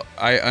 well,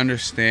 I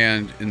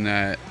understand in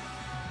that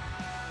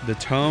the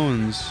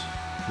tones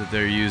that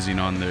they're using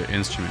on their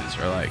instruments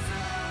are like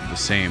the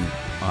same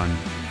on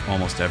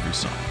almost every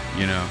song,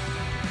 you know?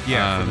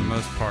 Yeah, for the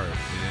most part, it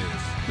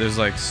is. There's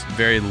like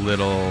very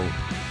little,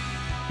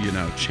 you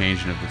know,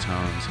 changing of the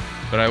tones.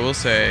 But I will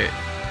say,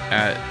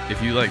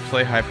 if you like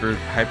play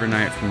Hyper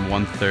Night from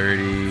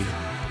 1:30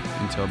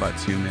 until about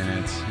 2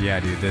 minutes.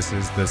 Yeah, dude, this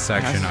is the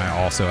section I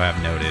also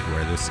have noted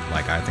where this,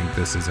 like, I think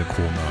this is a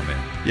cool moment.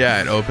 Yeah,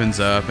 it opens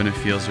up and it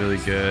feels really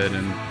good,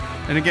 and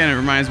again, it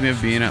reminds me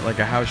of being at like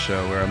a house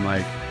show where I'm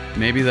like,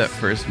 maybe that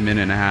first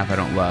minute and a half I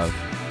don't love,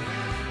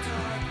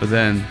 but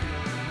then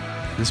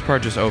this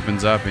part just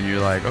opens up and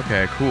you're like,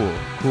 okay, cool,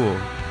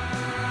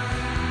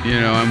 you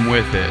know, I'm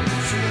with it.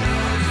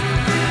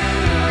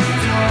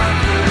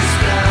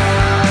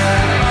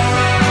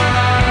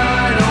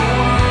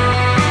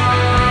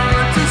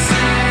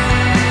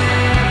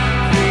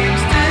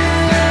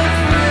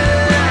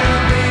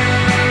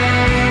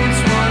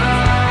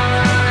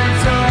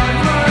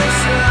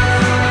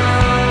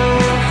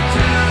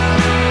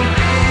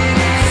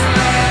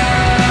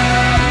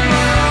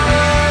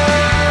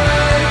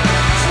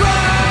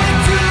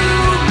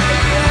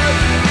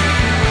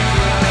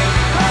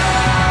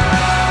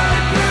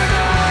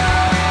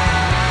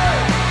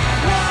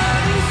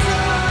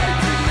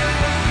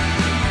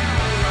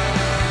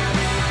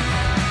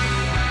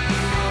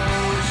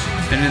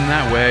 And in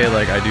that way,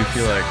 like, I do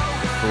feel like,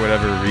 for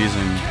whatever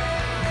reason,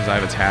 because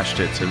I've attached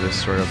it to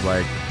this sort of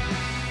like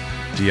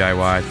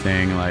DIY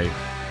thing, like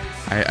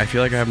I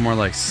feel like I have more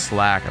like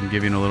slack. I'm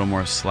giving a little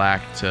more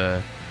slack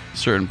to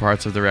certain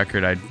parts of the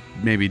record I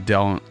maybe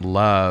don't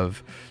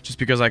love, just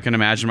because I can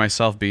imagine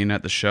myself being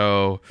at the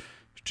show,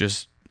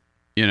 just,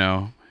 you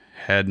know,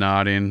 head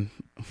nodding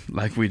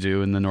like we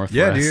do in the Northwest.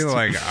 Yeah, dude,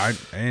 like,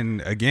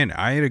 and again,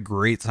 I had a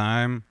great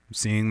time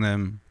seeing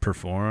them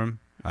perform.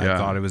 I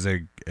thought it was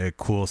a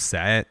cool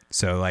set.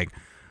 So, like,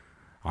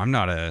 I'm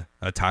not a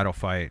Title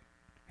Fight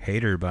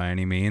hater by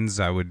any means.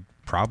 I would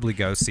probably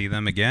go see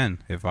them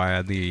again if I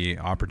had the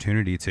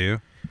opportunity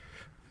to.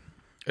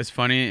 It's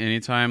funny,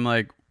 anytime,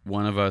 like,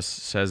 one of us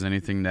says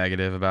anything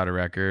negative about a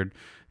record,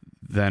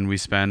 then we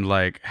spend,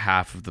 like,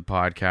 half of the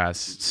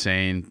podcast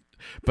saying,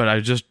 but I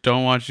just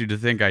don't want you to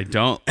think I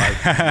don't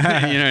like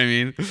it. You know what I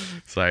mean?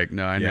 It's like,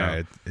 no, I know.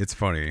 Yeah, it's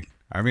funny.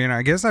 I mean,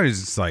 I guess I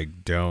just,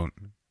 like, don't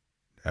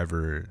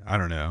ever, I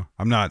don't know,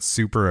 I'm not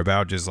super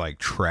about just like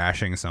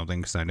trashing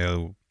something, because I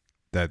know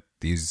that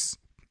these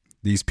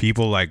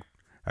people, like,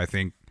 I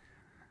think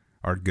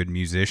are good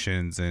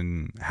musicians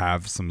and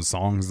have some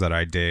songs that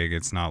I dig.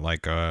 It's not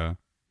like a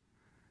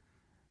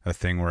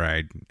thing where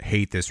I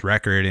hate this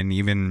record. And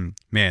even,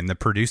 man, the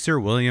producer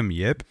William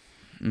Yip,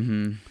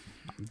 done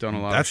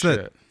a lot of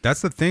shit.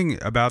 That's the thing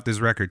about this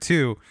record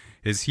too,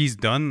 is he's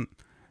done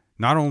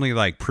not only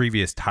like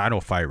previous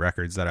Title Fight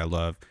records that I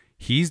love,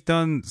 he's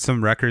done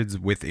some records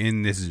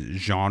within this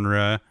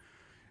genre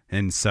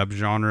and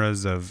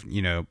subgenres of,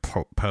 you know,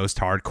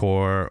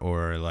 post-hardcore,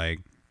 or like,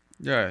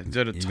 yeah,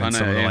 did a ton of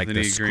some of Anthony like the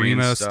Green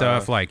screamo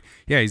stuff. Like,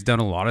 yeah, he's done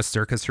a lot of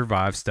Circa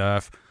Survive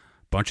stuff,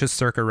 bunch of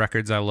Circa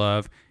records I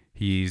love.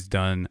 He's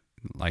done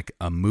like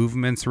a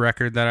Movements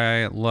record that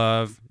I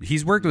love.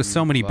 He's worked with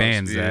so many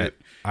bands that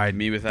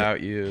Me Without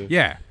You.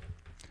 Yeah,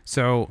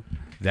 so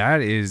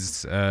that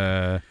is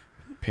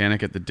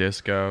Panic at the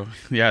Disco.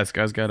 Yeah, this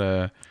guy's got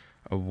a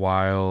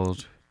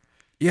wild.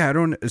 Yeah,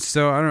 I'm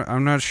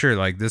not sure.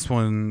 Like, this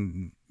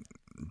one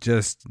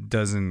just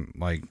doesn't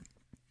like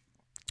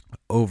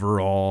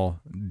overall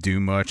do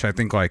much. I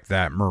think like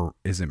that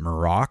is it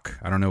Maroc?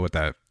 I don't know what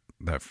that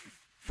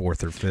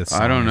fourth or fifth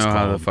song I don't know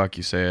how the fuck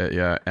you say it.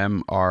 Yeah,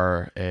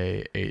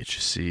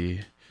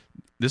 MRAHC.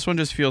 This one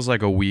just feels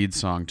like a Weed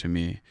song to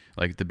me,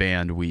 like the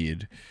band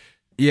Weed.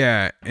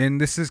 Yeah,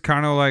 and this is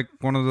kind of like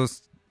one of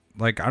those,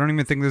 like, I don't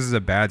even think this is a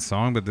bad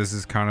song, but this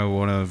is kind of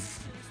one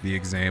of the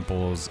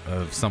examples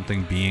of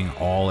something being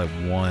all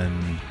in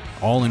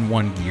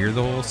one gear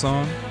the whole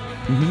song.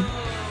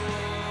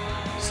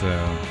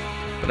 So,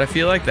 but I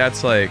feel like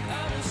that's like,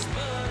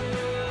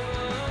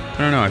 I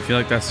don't know, I feel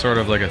like that's sort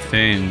of like a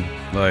thing,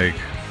 like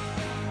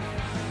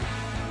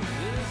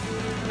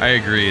I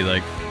agree.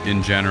 Like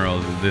in general,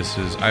 this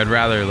is. I'd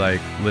rather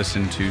like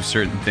listen to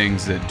certain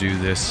things that do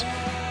this,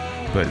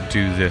 but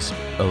do this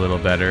a little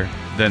better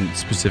than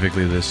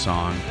specifically this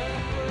song.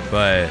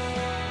 But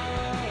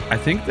I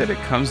think that it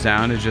comes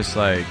down to just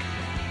like,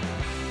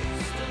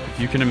 if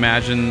you can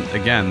imagine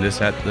again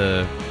this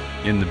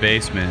in the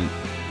basement,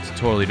 it's a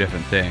totally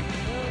different thing.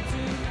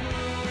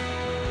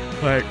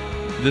 Like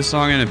this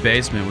song in a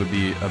basement would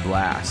be a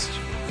blast,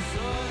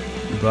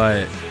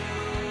 but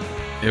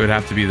it would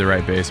have to be the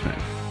right basement,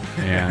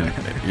 and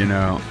you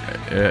know,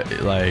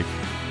 like,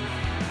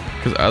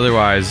 because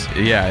otherwise,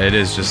 yeah, it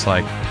is just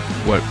like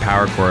what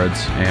power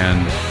chords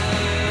and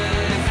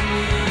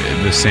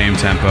the same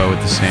tempo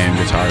with the same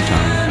guitar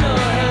tone.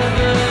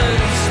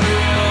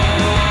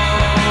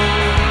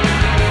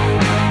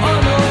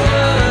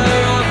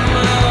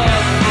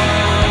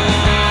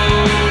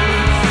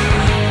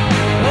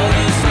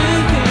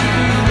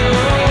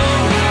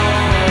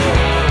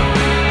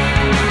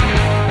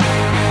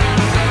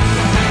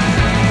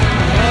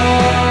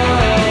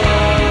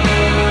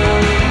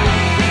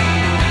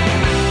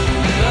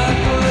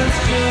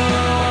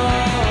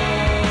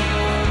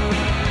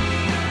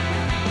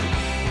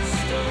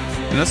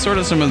 And that's sort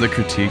of some of the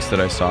critiques that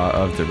I saw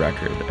of the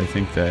record. I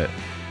think that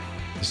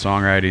the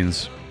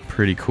songwriting's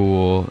pretty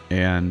cool,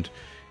 and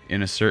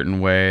in a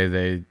certain way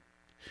they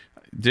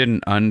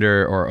didn't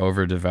under or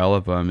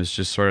overdevelop them. It's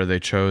just sort of they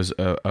chose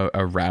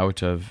a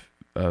route of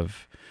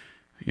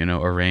you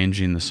know,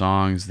 arranging the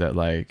songs that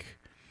like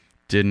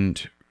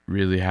didn't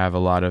really have a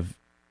lot of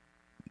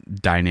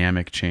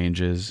dynamic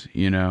changes,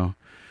 you know.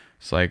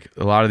 It's like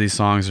a lot of these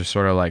songs are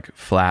sort of like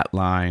flat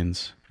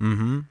lines.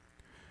 Mm-hmm.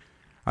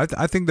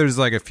 I think there's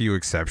like a few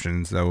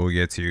exceptions that we'll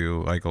get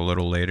to like a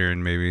little later,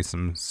 and maybe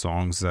some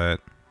songs that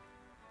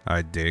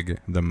I dig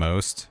the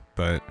most.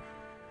 But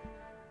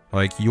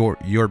like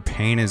your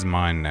pain is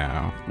mine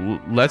now.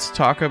 Let's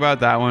talk about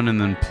that one and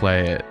then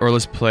play it, or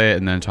let's play it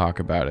and then talk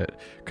about it,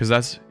 because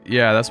that's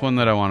one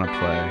that I want to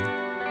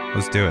play.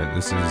 Let's do it.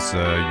 This is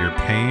Your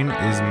Pain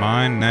Is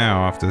Mine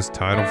Now off this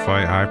Title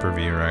Fight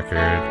Hyper-V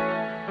record.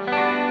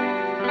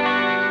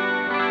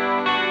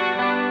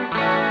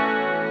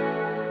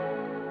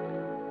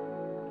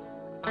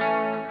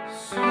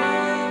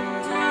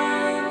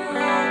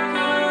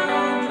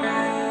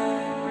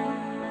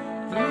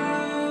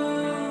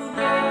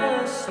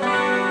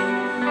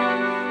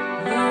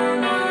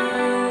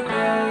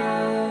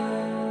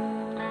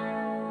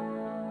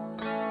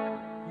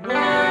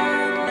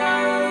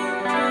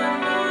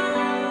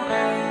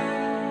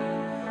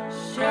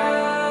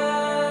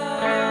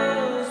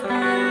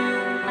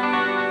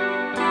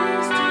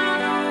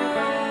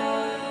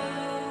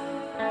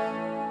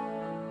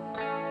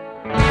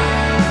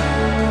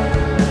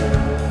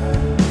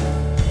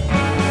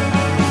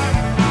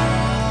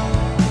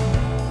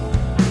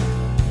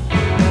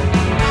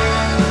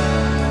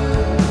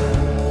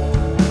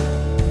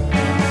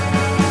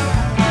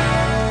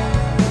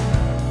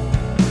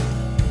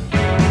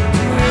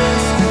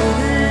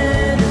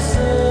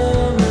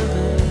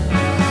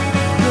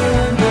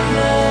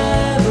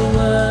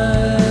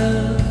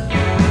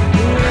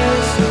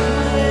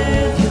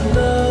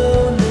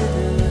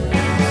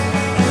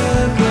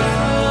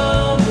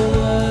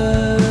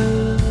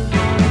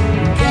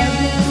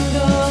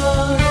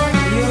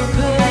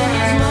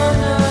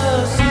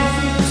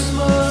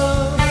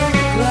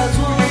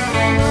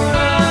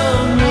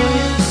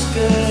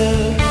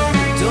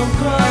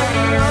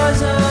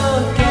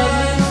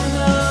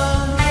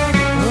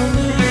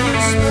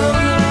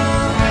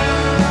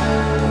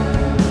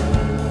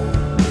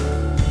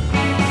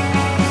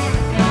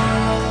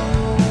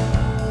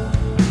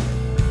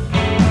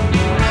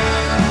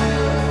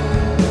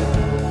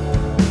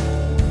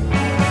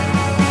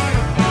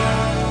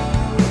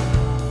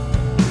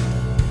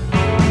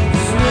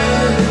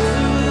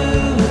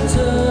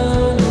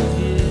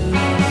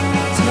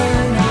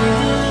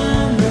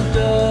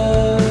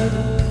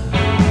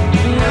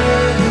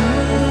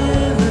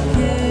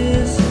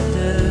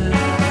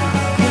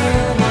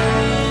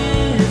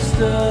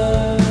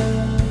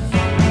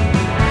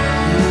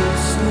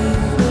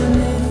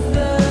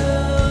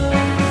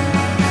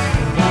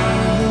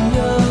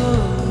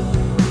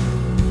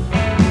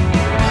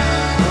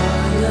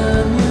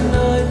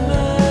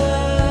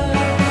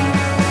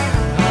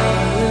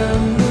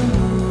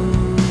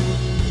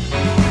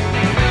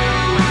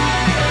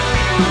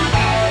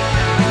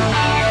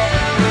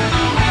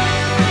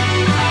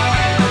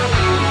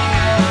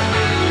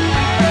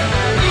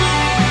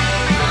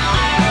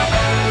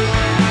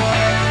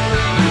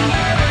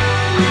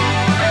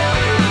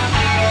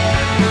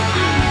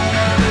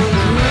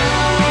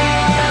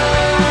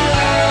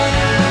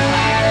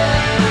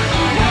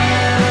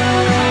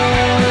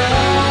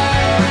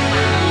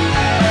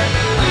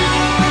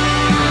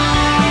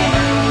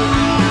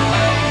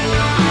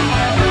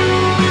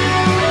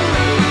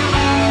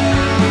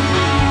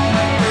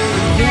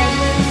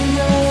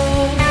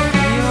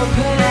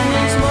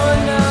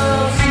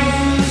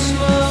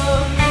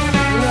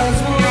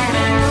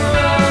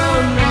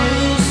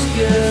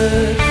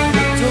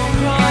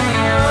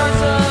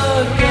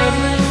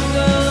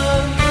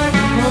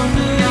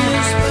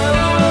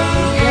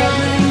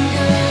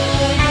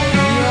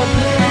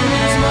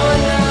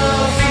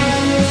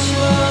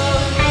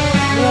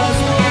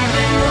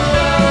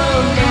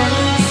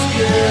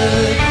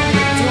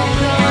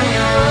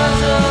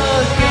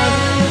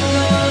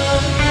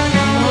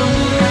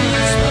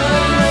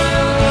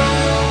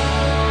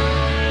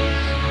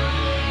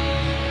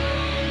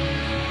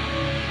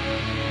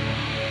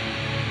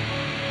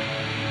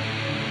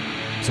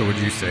 So would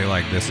you say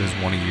like this is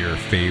one of your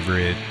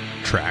favorite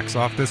tracks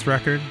off this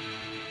record?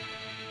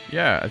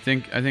 Yeah, I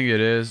think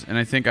it is, and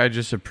I think I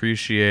just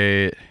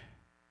appreciate.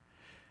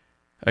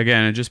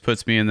 Again, it just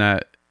puts me in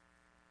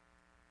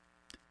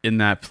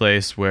that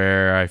place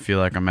where I feel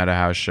like I'm at a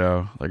house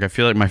show. Like I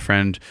feel like my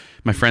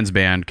friend's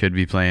band could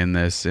be playing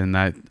this, and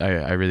that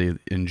I really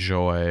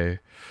enjoy.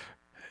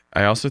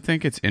 I also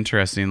think it's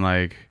interesting,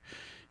 like,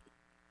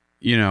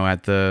 you know,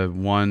 at the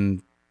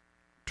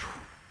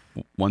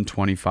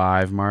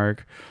 125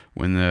 mark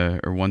or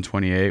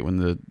 128 when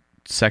the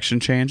section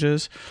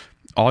changes,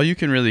 all you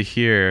can really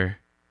hear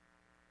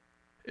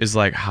is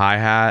like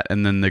hi-hat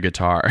and then the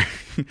guitar.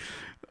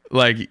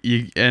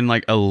 And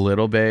like a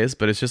little bass,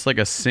 but it's just like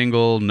a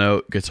single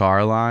note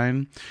guitar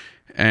line,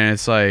 and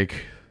it's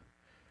like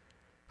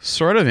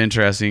sort of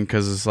interesting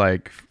because it's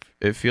like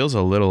it feels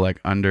a little like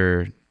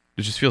it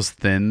just feels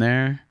thin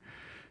there,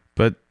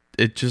 but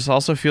it just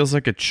also feels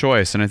like a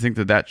choice, and I think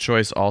that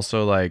choice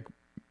also like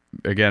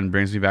again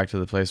brings me back to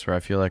the place where I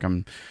feel like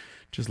I'm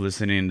just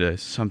listening to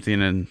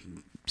something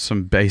in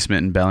some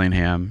basement in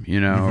Bellingham, you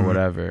know, or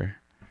whatever.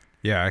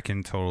 Yeah, I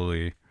can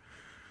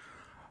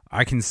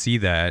see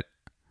that.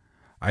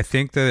 I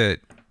think that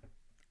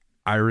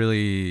I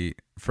really,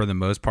 for the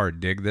most part,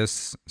 dig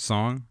this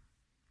song.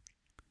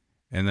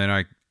 And then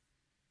I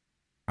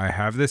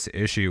have this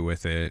issue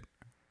with it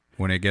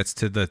when it gets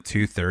to the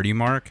 2:30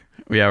 mark.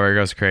 Yeah, where it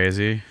goes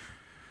crazy.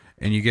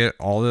 And you get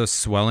all those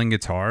swelling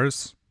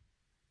guitars.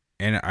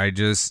 And I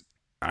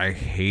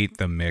hate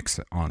the mix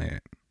on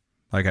it.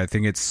 Like, I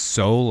think it's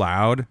so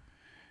loud.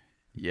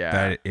 Yeah.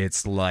 That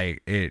it's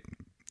like, I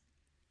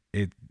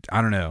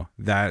don't know,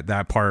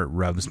 that part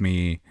rubs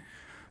me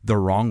the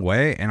wrong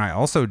way. And I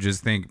also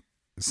just think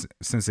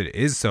since it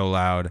is so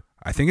loud,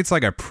 I think it's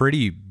like a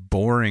pretty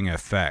boring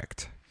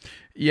effect.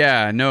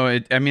 Yeah, no,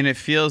 it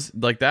feels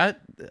like that.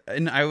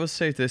 And I will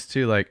say this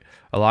too, like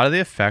a lot of the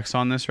effects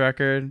on this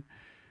record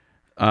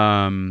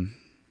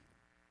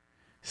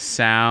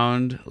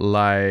sound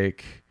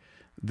like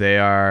they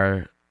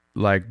are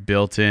like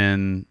built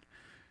in,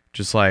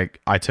 just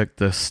like I took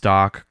the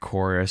stock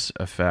chorus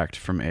effect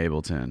from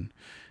Ableton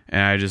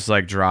and I just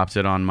like dropped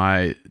it on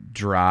my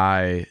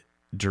dry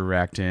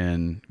direct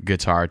in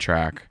guitar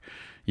track,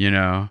 you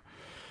know,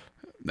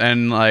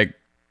 and like,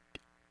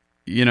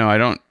 you know,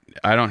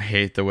 I don't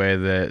hate the way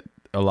that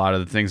a lot of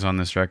the things on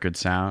this record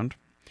sound.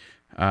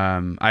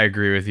 I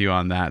agree with you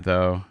on that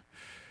though,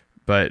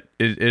 but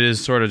it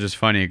is sort of just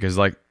funny because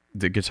like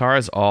the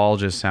guitars all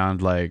just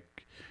sound like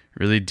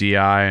really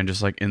DI and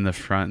just like in the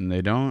front, and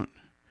they don't.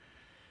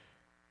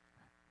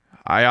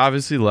 I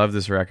obviously love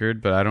this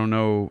record, but I don't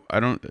know.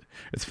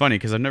 It's funny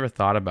because I've never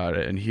thought about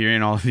it, and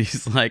hearing all of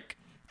these like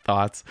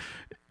thoughts,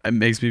 it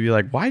makes me be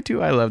like, why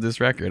do I love this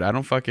record? I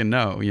don't fucking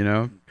know, you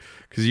know,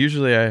 because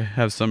usually I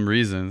have some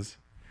reasons.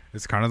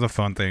 It's kind of the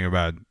fun thing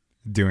about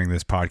doing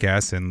this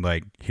podcast and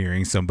like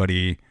hearing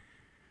somebody,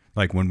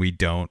 like when we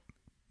don't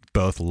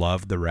both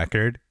love the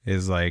record,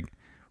 is like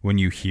when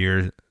you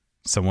hear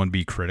someone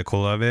be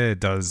critical of it, it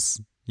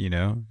does, you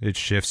know, it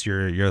shifts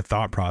your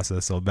thought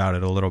process about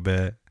it a little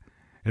bit.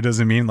 It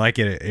doesn't mean like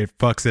it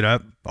fucks it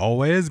up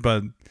always,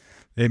 but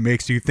it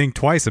makes you think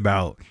twice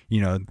about,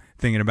 you know,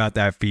 thinking about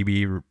that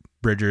Phoebe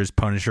Bridgers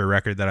Punisher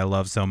record that I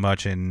love so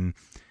much, and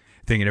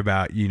thinking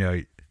about, you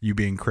know, you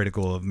being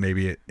critical of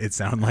maybe it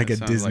sounded like a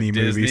Disney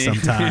movie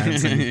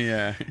sometimes.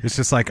 Yeah. It's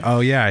just like, oh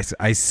yeah,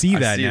 I see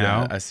that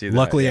now. I see that.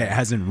 Luckily, yeah. It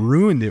hasn't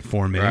ruined it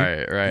for me.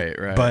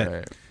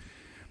 Right.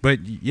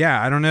 But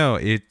yeah, I don't know.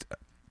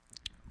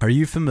 Are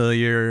you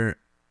familiar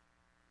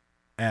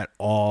at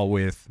all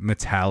with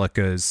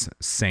Metallica's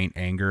Saint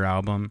Anger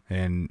album?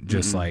 And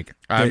just like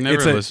I've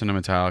never listened to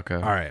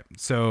Metallica. All right,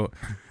 so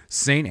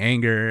Saint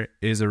Anger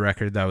is a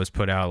record that was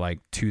put out like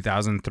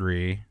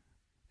 2003,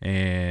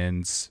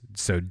 and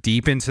so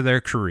deep into their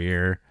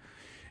career,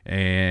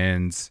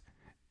 and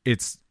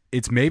it's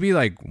maybe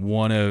like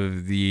one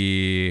of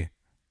the,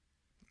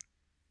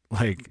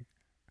 like,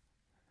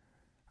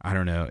 I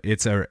don't know,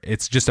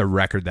 it's just a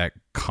record that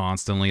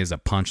constantly is a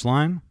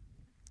punchline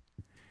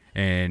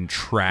and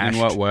trashed. In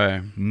what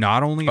way?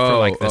 Not only for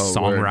like the word.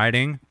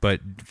 songwriting,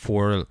 but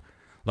for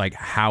like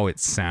how it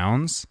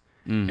sounds.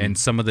 And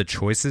some of the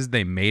choices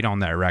they made on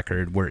that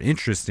record were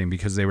interesting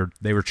because they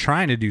were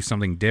trying to do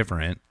something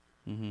different.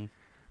 God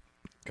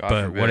but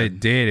forbid. what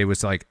it did,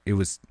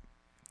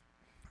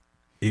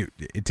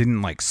 it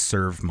didn't like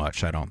serve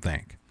much, I don't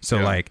think. So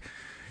Yeah. like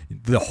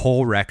the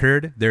whole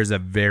record, there's a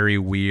very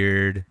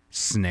weird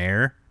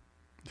snare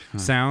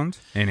sound,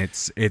 and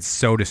it's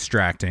so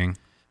distracting.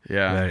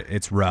 Yeah. That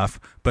it's rough.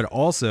 But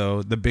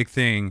also the big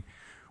thing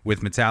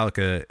with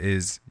Metallica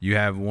is you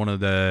have one of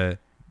the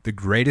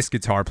greatest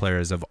guitar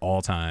players of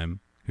all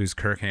time, who's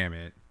Kirk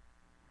Hammett,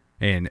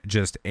 and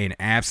just an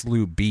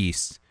absolute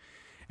beast.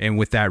 And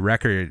with that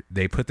record,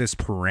 they put this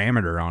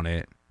parameter on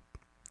it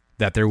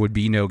that there would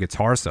be no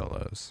guitar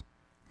solos.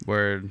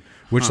 Word.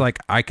 Which like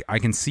I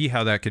can see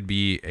how that could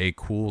be a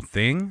cool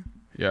thing.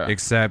 Yeah.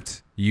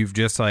 Except you've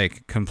just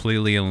like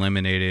completely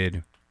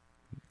eliminated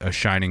a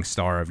shining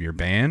star of your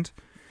band.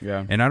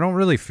 Yeah. And I don't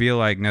really feel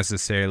like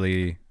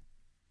necessarily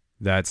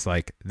that's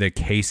like the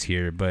case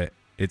here, but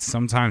it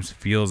sometimes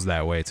feels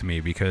that way to me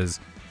because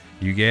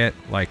you get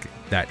like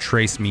that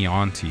Trace Me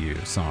Onto You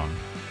song.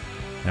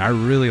 And I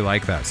really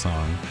like that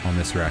song on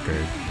this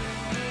record.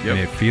 Yep. And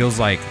it feels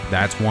like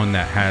that's one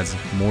that has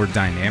more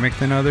dynamic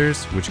than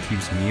others, which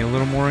keeps me a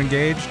little more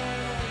engaged.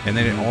 And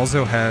then it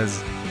also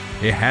has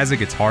a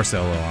guitar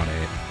solo on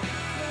it.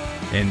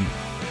 And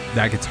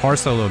that guitar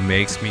solo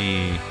makes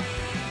me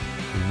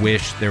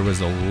wish there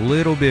was a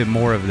little bit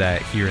more of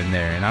that here and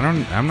there. And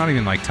I'm not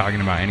even like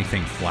talking about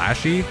anything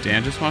flashy.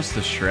 Dan just wants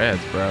the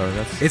shreds, bro.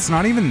 It's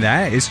not even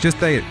that. It's just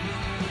that,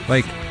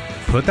 like,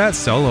 put that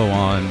solo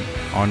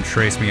on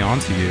Trace Me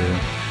Onto You.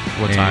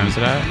 What time is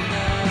it at?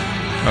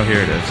 Oh,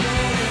 here it is.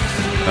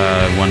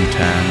 110,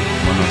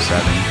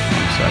 107,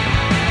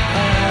 107.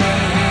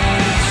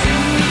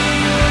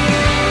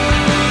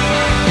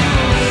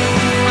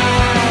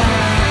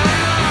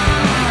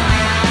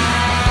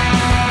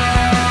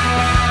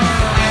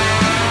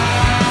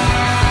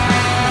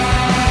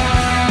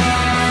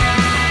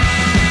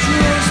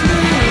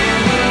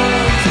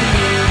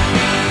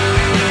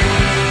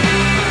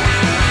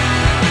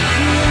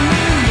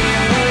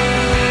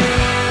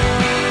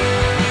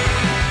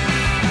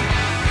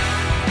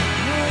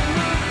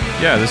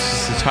 Yeah,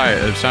 this is tight.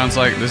 It sounds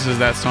like this is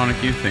that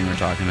Sonic Youth thing we're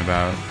talking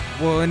about.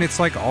 Well, and it's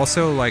like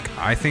also like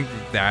I think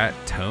that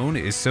tone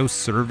is so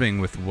serving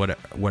with what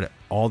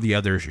all the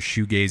other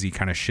shoegazy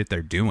kind of shit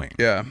they're doing.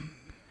 Yeah.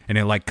 And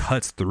it like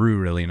cuts through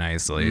really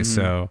nicely.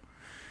 So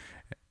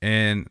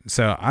I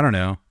don't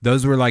know.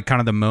 Those were like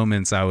kind of the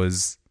moments I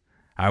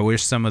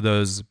wish some of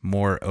those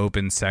more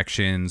open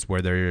sections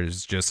where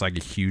there's just like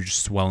a huge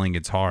swelling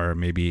guitar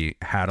maybe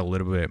had a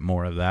little bit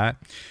more of that.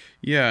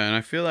 Yeah, and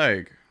I feel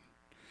like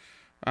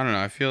I don't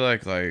know. I feel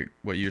like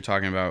what you're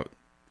talking about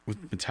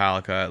with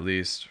Metallica, at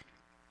least,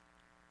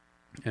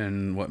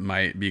 and what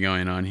might be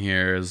going on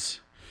here is,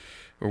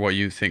 or what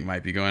you think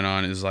might be going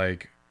on is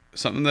like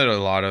something that a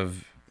lot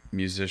of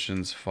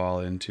musicians fall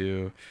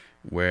into,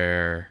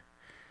 where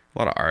a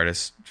lot of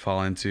artists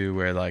fall into,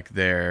 where like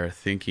they're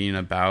thinking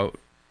about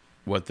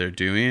what they're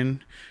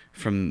doing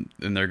and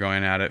they're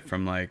going at it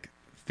from like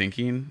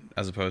thinking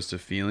as opposed to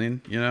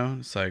feeling, you know?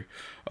 It's like,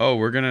 oh,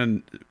 we're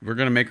gonna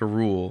make a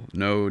rule,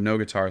 no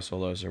guitar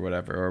solos or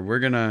whatever, or we're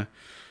gonna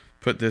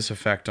put this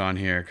effect on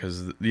here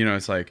because, you know,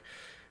 it's like,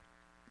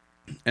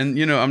 and,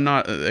 you know, I'm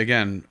not,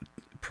 again,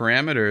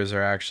 parameters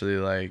are actually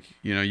like,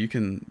 you know, you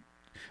can,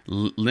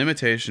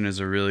 limitation is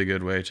a really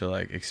good way to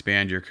like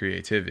expand your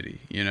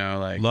creativity, you know,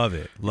 like love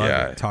it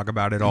talk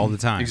about it all the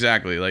time.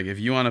 Exactly. Like if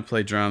you want to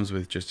play drums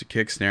with just a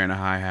kick snare and a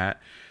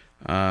hi-hat,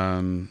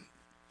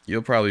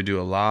 you'll probably do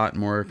a lot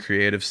more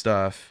creative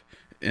stuff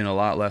in a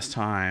lot less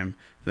time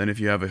than if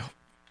you have a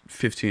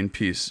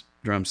 15-piece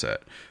drum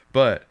set.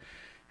 But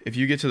if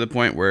you get to the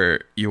point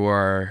where you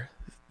are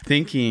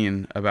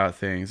thinking about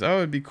things, oh,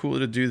 it'd be cool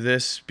to do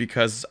this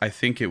because I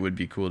think it would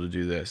be cool to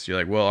do this. You're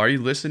like, well, are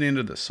you listening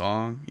to the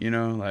song? You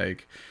know,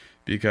 like,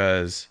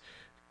 because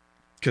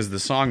the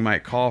song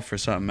might call for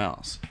something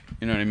else.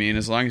 You know what I mean?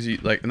 As long as you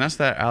like, and that's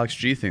that Alex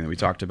G thing that we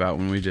talked about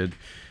when we did,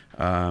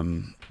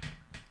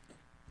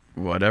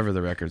 whatever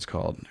the record's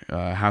called,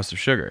 House of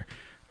Sugar,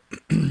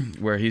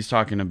 where he's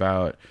talking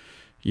about,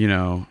 you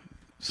know,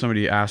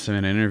 somebody asked him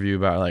in an interview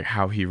about like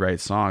how he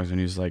writes songs, and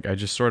he's like, I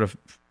just sort of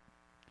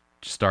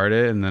start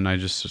it and then I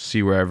just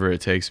see wherever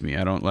it takes me.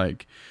 I don't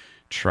like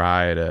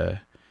try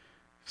to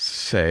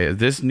say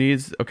this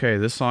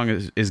song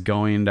is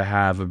going to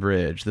have a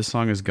bridge, this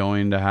song is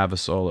going to have a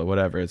solo,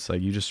 whatever. It's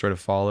like you just sort of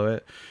follow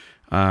it.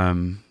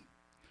 And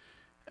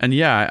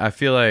yeah, I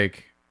feel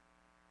like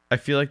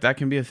that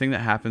can be a thing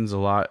that happens a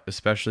lot,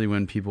 especially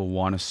when people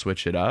want to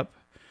switch it up,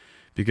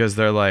 because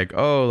they're like,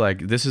 oh,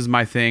 like this is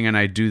my thing and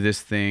I do this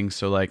thing,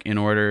 so like in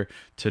order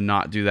to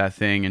not do that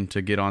thing and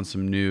to get on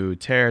some new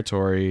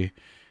territory,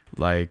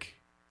 like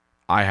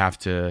I have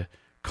to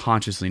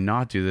consciously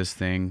not do this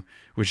thing,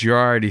 which you're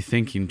already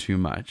thinking too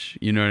much.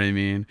 You know what I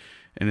mean?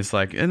 And it's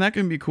like, and that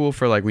can be cool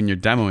for like when you're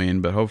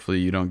demoing, but hopefully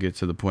you don't get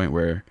to the point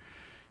where,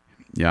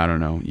 yeah, I don't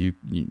know,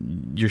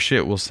 your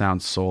shit will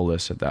sound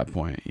soulless at that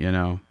point, you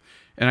know?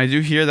 And I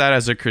do hear that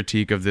as a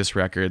critique of this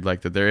record,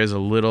 like that there is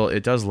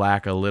it does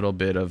lack a little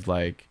bit of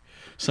like,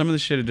 some of the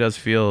shit, it does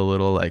feel a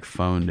little like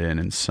phoned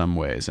in some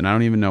ways. And I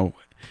don't even know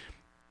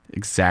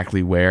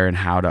exactly where and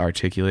how to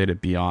articulate it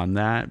beyond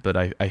that, but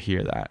I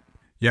hear that.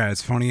 Yeah,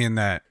 it's funny in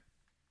that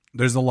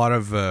there's a lot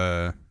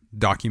of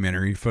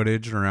documentary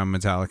footage around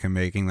Metallica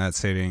making that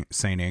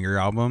Saint Anger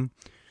album,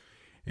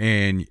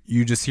 and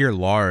you just hear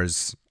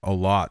Lars a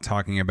lot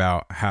talking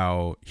about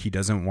how he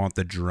doesn't want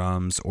the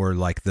drums or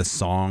like the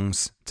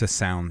songs to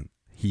sound,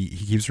 he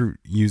keeps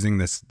using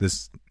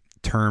this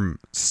term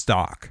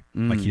stock.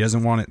 Like he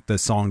doesn't want the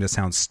song to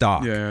sound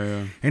stock.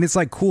 Yeah. And it's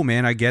like, cool,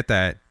 man, I get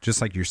that,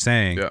 just like you're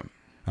saying. Yeah.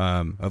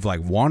 Of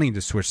like wanting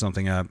to switch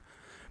something up,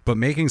 but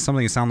making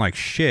something sound like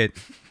shit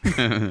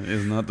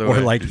is not the way. Or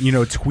like, you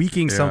know,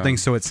 tweaking something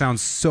so it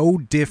sounds so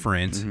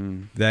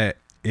different that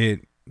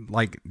it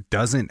like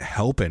doesn't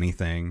help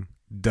anything.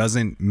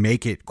 doesn't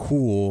make it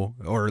cool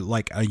or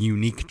like a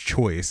unique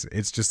choice.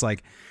 It's just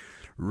like,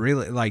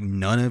 really, like,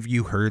 none of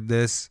you heard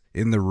this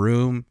in the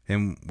room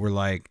and we're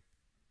like,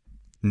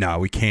 no,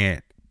 we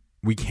can't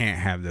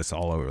have this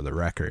all over the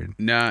record.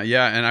 No,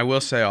 yeah, and I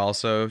will say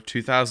also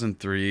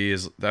 2003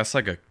 that's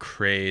like a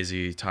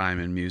crazy time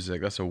in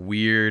music. That's a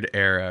weird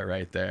era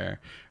right there.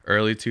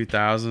 Early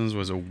 2000s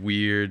was a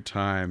weird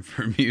time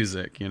for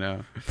music, you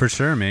know. For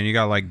sure, man. You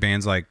got like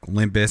bands like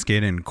Limp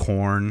Bizkit and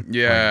Korn,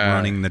 yeah, like,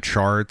 running the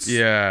charts.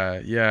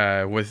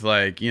 Yeah, with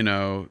like, you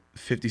know,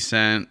 50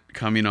 Cent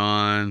coming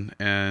on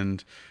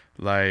and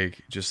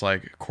like just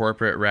like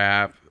corporate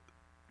rap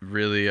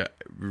really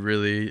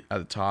really at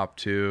the top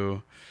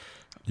too.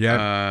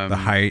 Yeah, the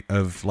height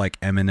of like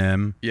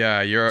Eminem.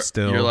 Yeah, you're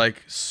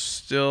like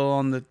still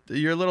on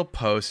you're a little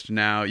post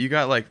now. You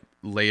got like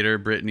later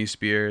Britney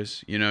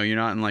Spears, you know, you're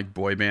not in like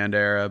boy band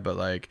era, but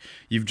like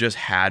you've just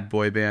had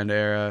boy band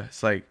era.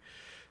 It's like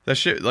that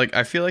shit. Like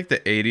I feel like the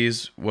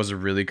 80s was a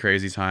really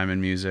crazy time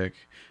in music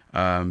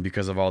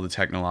because of all the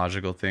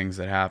technological things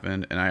that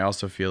happened, and I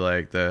also feel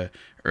like the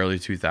early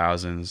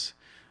 2000s,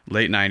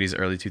 late 90s,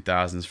 early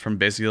 2000s, from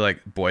basically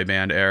like boy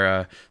band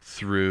era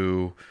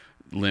through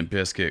Limp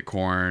Bizkit,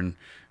 Korn,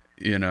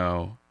 you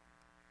know,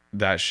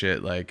 that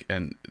shit, like,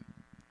 and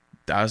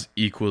that was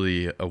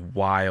equally a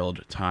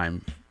wild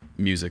time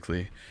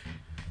musically.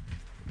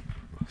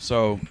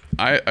 So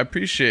I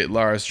appreciate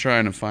Lars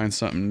trying to find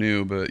something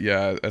new, but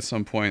yeah, at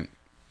some point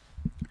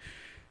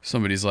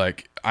somebody's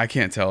like, I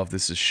can't tell if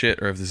this is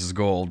shit or if this is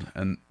gold,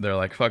 and they're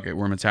like, fuck it,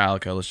 we're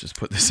Metallica, let's just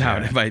put this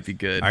out. It might be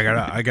good.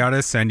 I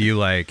gotta send you,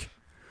 like,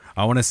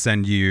 I want to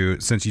send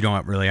you, since you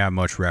don't really have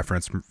much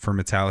reference for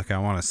Metallica, I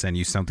want to send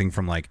you something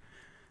from like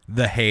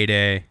the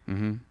heyday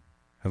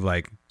of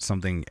like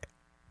something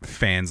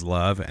fans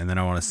love, and then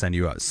I want to send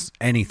you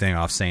anything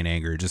off Saint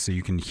Anger just so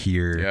you can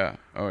hear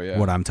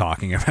what I'm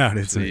talking about.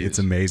 It's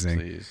amazing.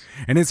 Please.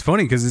 And it's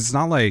funny because it's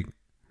not like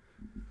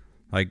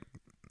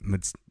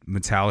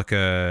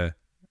Metallica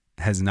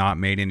has not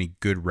made any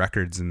good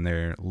records in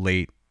their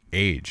late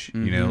age.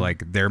 You know,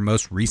 like their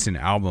most recent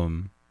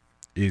album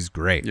is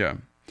great. Yeah.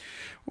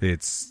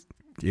 It's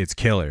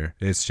killer.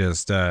 It's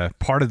just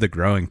part of the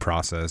growing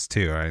process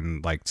too,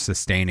 and like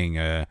sustaining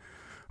a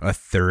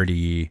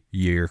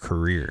 30-year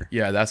career.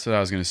 Yeah, that's what I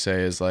was gonna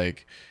say. Is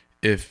like,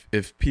 if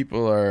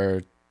people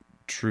are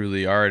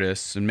truly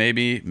artists, and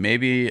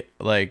maybe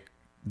like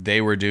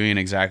they were doing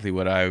exactly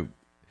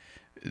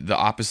the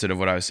opposite of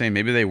what I was saying.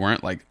 Maybe they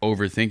weren't like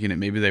overthinking it.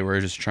 Maybe they were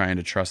just trying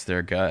to trust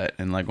their gut,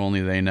 and like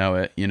only they know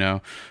it, you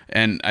know.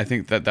 And I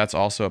think that's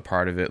also a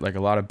part of it. Like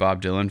a lot of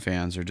Bob Dylan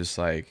fans are just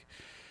like,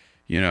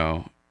 you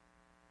know,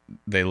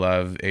 they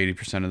love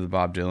 80% of the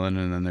Bob Dylan,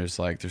 and then there's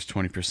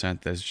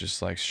 20% that's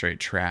just like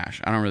straight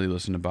trash. I don't really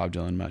listen to Bob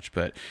Dylan much,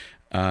 but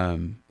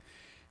and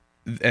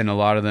a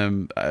lot of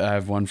them, I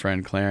have one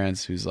friend,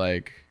 Clarence, who's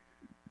like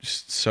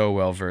just so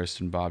well versed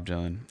in Bob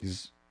Dylan.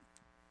 He's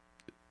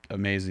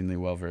amazingly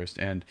well versed,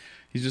 and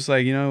he's just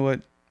like, you know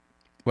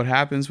what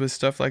happens with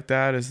stuff like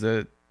that is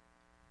that,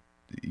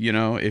 you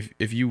know,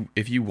 if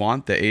you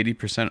want the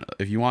 80%,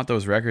 if you want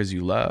those records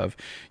you love,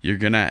 you're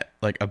gonna,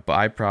 like, a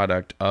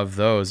byproduct of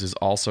those is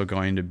also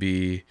going to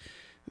be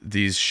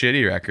these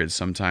shitty records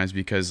sometimes,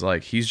 because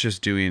like he's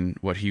just doing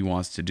what he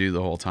wants to do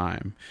the whole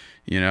time,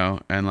 you know.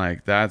 And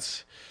like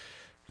that's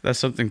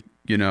something,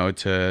 you know,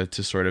 to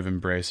sort of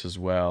embrace as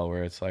well,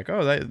 where it's like,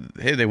 oh,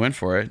 hey, they went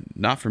for it,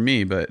 not for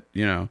me, but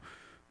you know,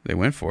 they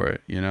went for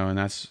it, you know. And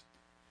that's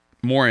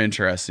more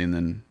interesting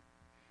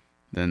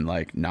than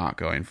like not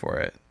going for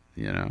it,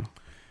 you know.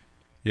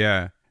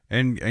 Yeah.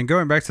 And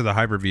going back to the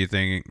Hyper-V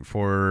thing,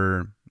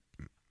 for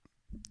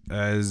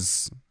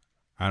as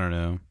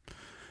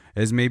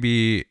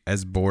maybe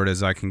as bored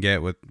as I can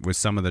get with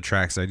some of the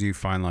tracks, I do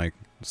find like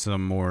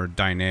some more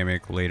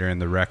dynamic later in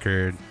the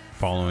record.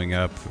 Following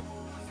up,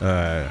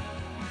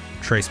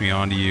 Trace Me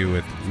Onto You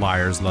with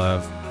Liar's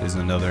Love is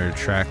another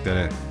track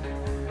that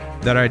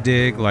I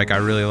dig. Like, I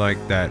really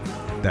like that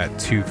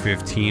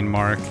 2:15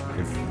 mark.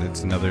 If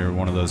it's another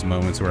one of those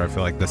moments where I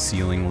feel like the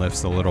ceiling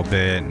lifts a little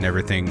bit and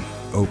everything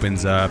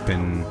opens up,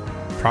 and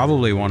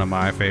probably one of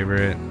my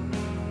favorite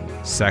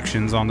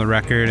sections on the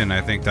record. And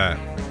I think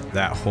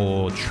that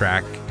whole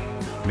track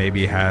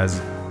maybe has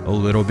a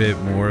little bit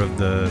more of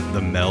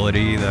the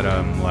melody that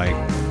I'm like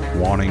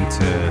wanting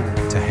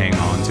to hang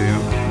on to.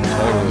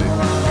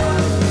 Totally.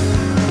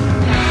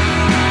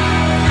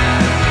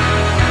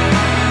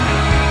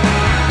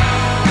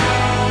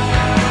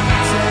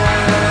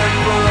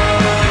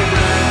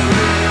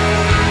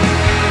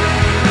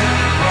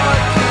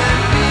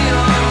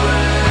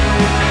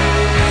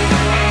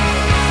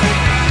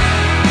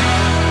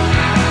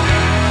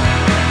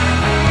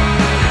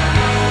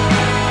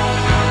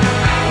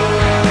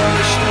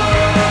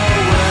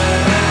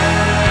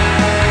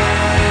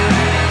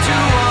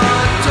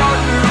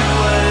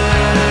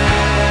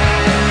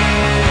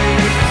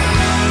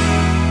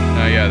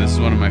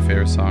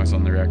 Songs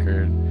on the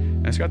record,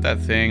 and it's got that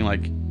thing,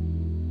 like,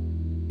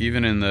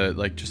 even in the,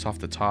 like, just off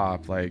the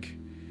top, like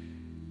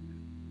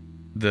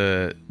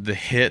the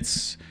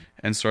hits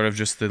and sort of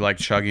just the like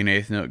chugging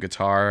eighth note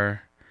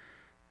guitar.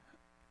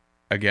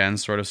 Again,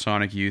 sort of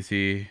Sonic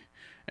Youthy,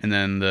 and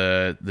then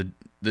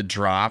the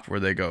drop where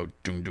they go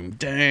doom doom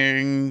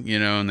dang, you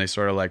know, and they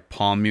sort of like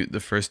palm mute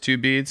the first two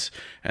beats,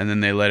 and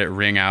then they let it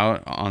ring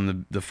out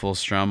on the full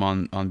strum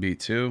on beat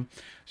 2.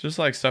 It's just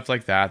like stuff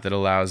like that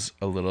allows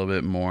a little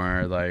bit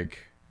more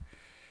like,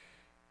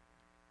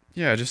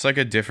 yeah, just like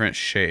a different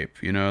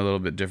shape, you know, a little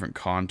bit different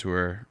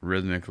contour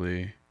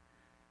rhythmically.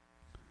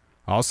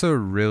 I also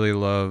really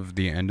love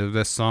the end of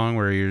this song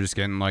where you're just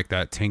getting like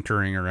that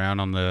tinkering around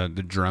on the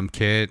drum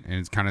kit, and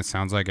it kind of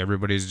sounds like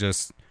everybody's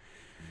just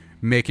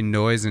making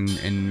noise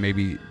and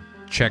maybe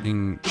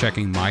checking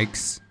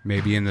mics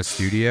maybe in the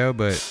studio,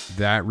 but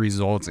that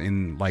results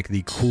in like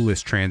the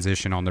coolest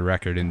transition on the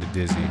record into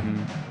Dizzy.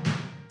 Mm-hmm.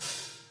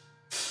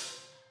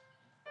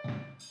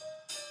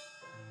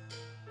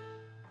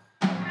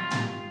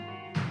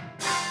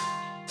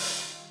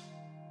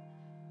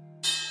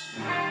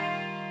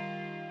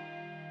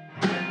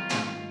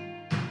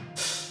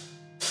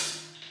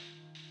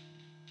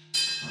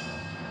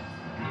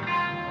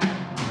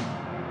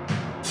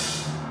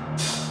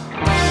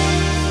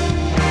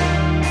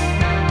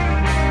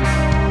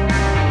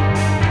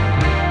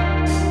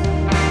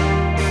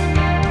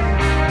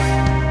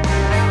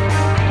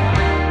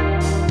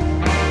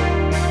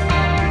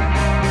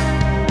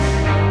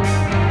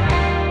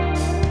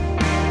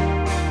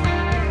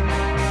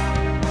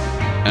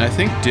 And I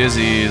think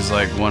Dizzy is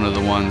like one of the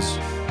ones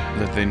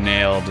that they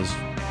nailed as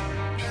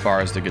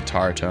far as the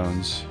guitar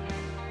tones.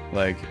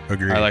 Like,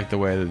 Agreed. I like the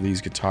way that these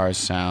guitars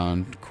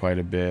sound quite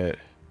a bit.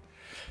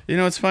 You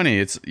know, it's funny.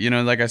 It's, you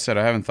know, like I said,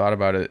 I haven't thought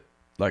about it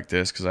like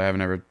this because I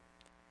haven't ever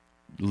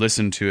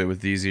listened to it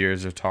with these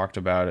ears or talked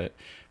about it.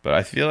 But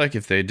I feel like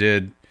if they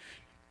did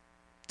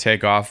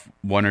take off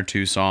one or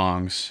two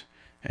songs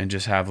and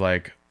just have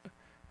like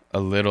a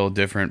little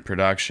different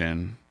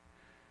production,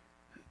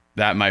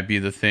 that might be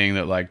the thing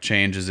that like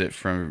changes it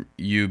from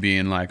you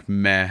being like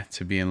meh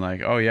to being like,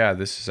 oh yeah,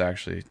 this is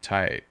actually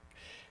tight.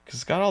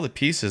 Because it's got all the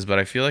pieces, but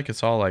I feel like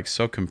it's all like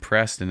so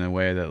compressed in a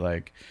way that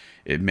like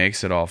it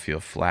makes it all feel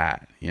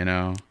flat, you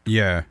know?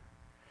 Yeah.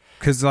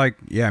 Cause like,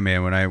 yeah,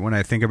 man, when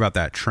I think about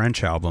that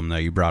Trench album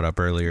that you brought up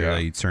earlier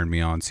that you turned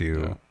me on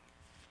to,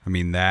 I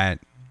mean,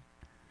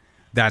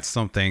 that's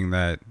something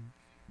that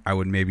I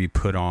would maybe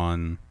put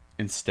on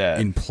Instead.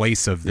 in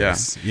place of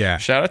this. Yeah.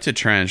 Shout out to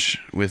Trench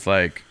with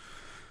like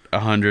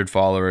 100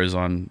 followers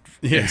on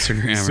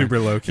Instagram. Super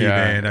low key,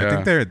 man.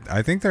 Yeah.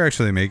 I think they're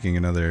actually making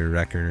another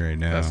record right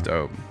now. That's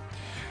dope.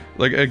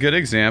 Like a good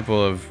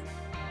example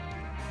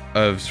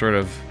of sort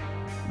of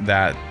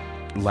that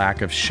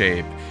lack of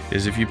shape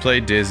is if you play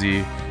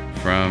Dizzy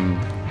from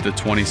the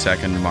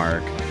 20-second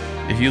mark,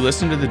 if you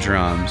listen to the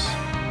drums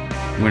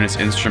when it's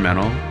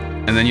instrumental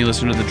and then you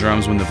listen to the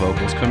drums when the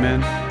vocals come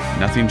in,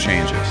 nothing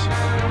changes.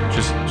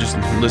 Just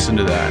listen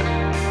to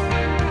that.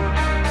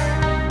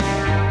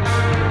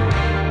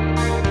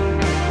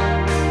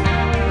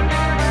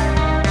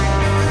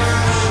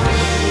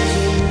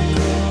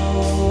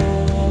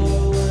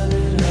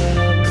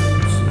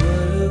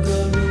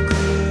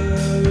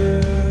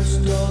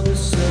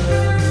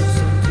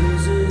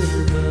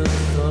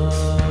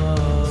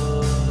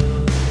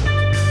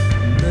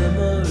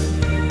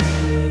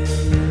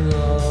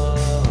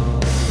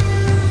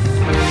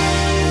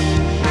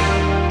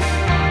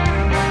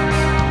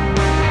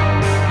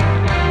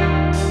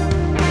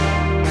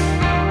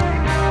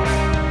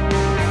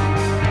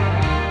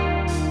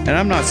 And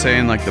I'm not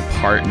saying like the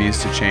part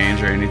needs to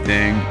change or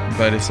anything,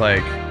 but it's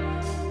like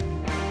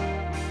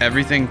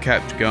everything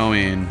kept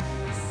going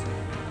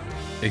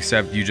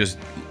except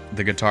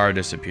the guitar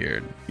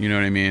disappeared. You know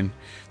what I mean?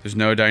 There's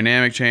no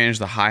dynamic change.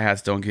 The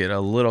hi-hats don't get a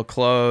little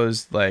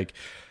closed. Like,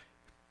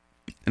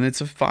 and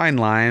it's a fine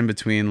line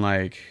between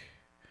like,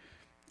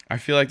 I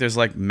feel like there's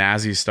like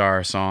Mazzy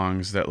Star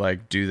songs that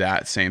like do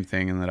that same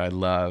thing and that I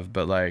love,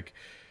 but like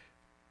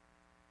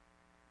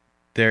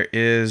there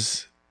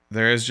is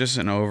just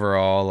an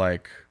overall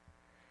like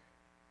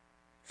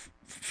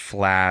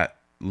flat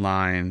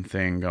line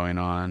thing going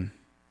on.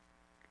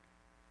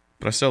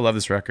 But I still love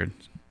this record.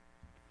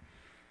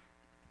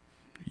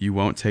 You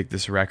won't take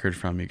this record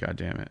from me,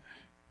 goddammit.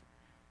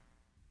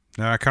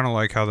 Yeah, I kind of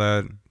like how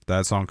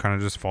that song kind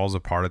of just falls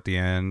apart at the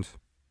end.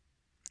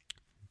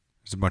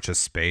 There's a bunch of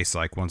space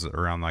like once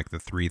around like the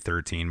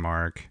 3:13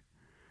 mark.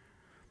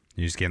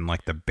 You're just getting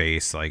like the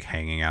bass like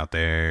hanging out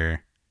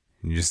there.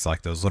 And just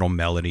like those little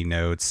melody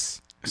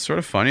notes. It's sort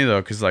of funny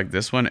though, because like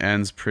this one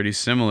ends pretty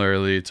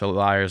similarly to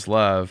Liar's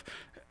Love,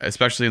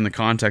 especially in the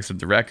context of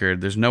the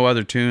record. There's no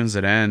other tunes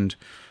that end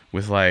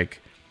with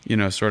like, you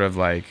know, sort of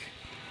like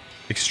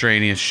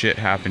extraneous shit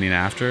happening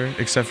after,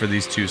 except for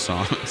these two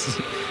songs.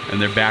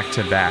 And they're back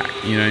to back.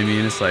 You know what I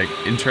mean? It's like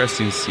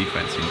interesting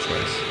sequencing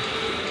choice.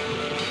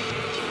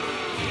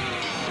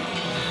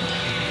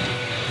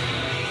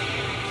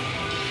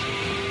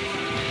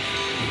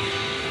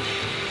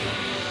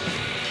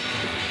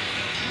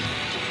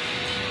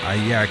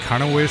 I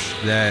kind of wish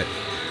that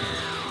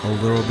a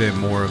little bit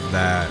more of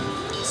that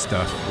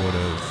stuff would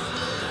have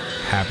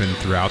happened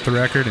throughout the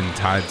record and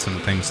tied some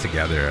things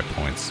together at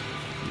points.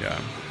 Yeah.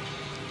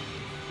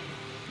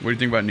 What do you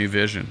think about New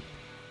Vision?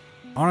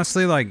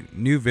 Honestly, like,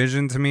 New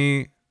Vision to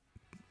me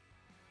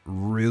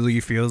really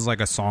feels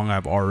like a song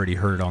I've already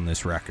heard on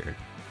this record.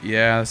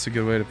 Yeah, that's a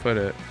good way to put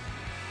it.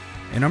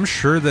 And I'm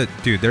sure that,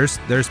 dude, there's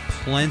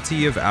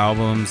plenty of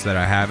albums that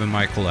I have in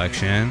my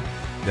collection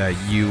that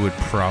you would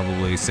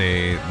probably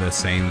say the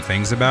same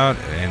things about,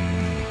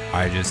 and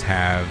I just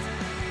have,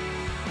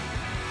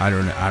 I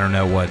don't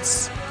know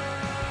what's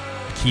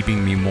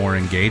keeping me more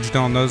engaged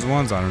on those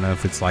ones. I don't know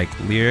if it's like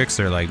lyrics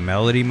or like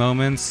melody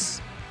moments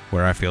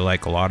where I feel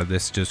like a lot of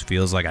this just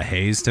feels like a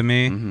haze to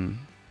me. Mm-hmm.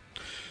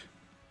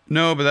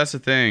 No, but that's the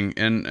thing,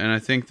 and I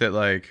think that,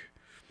 like,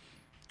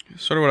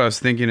 sort of what I was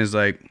thinking is,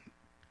 like,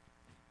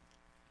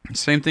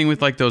 same thing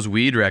with, like, those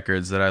Weed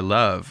records that I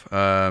love.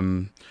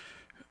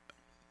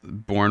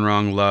 Born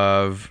Wrong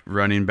Love,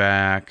 Running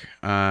Back,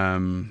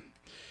 and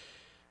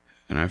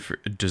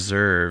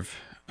Deserve.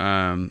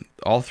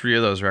 All three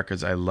of those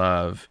records I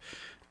love,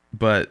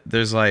 but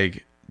there's,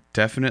 like,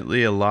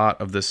 definitely a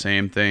lot of the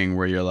same thing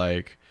where you're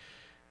like,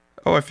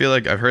 oh, I feel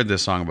like I've heard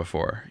this song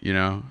before, you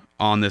know,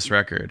 on this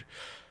record.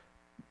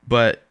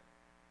 But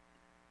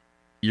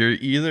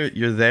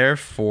you're there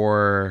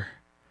for,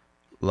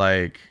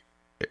 like,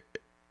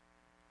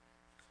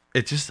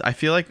 it just, I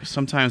feel like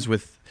sometimes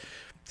with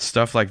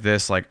stuff like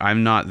this, like,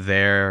 I'm not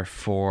there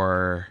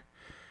for,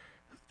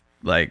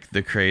 like,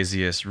 the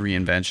craziest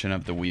reinvention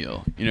of the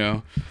wheel, you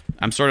know?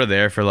 I'm sort of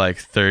there for, like,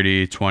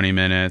 30, 20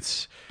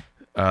 minutes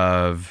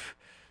of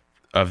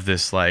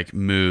this, like,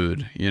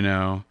 mood, you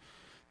know?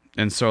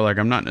 And so, like,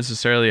 I'm not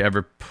necessarily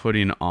ever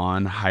putting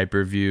on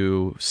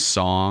Hyperview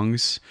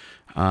songs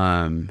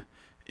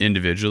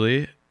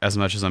individually as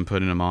much as I'm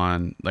putting them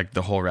on, like,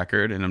 the whole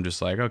record. And I'm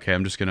just like, okay,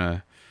 I'm just going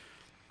to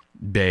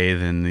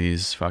bathe in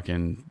these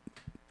fucking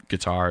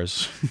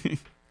guitars.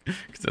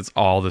 Because that's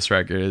all this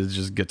record is,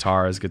 just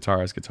guitars,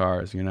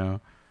 you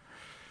know?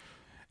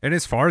 And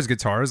as far as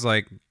guitars,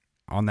 like,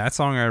 on that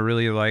song, I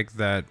really like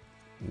that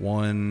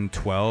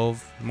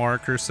 112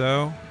 mark or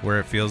so, where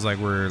it feels like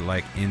we're,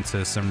 like,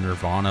 into some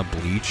Nirvana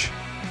Bleach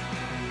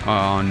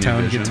On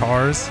tone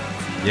guitars.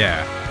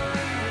 Yeah.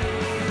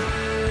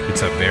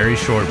 It's a very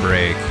short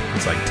break.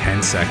 It's like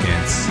 10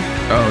 seconds.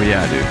 Oh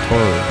yeah, dude,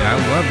 totally. And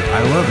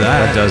I love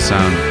that. That does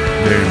sound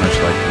very much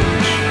like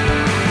Bleach.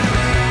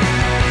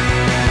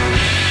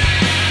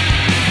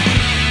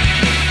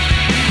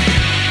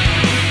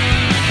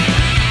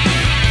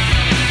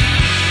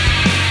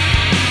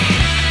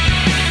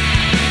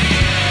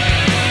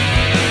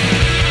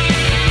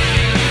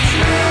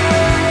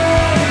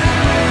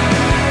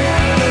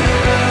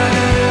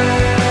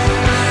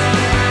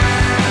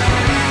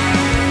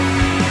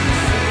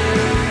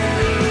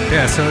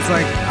 Yeah, so it's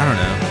like, I don't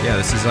know. Yeah,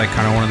 this is like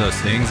kind of one of those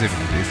things. If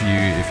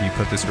you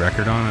put this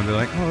record on, I'd be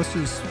like, oh, this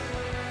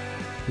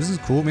is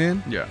cool,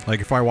 man. Yeah. Like,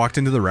 if I walked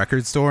into the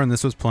record store and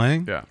this was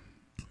playing, Yeah.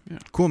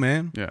 cool,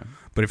 man. Yeah.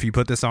 But if you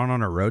put this on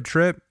a road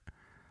trip,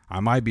 I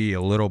might be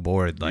a little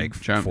bored. Like,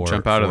 Jump out of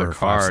four the or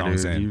five car,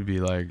 songs dude. in. You'd be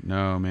like,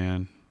 no,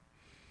 man.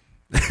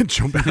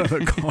 Jump out of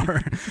the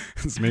car.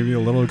 It's maybe a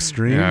little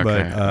extreme, Yeah,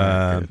 okay.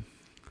 but Good.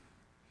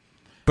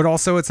 but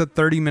also it's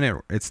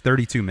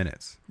 32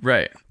 minutes.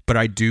 Right. But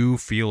I do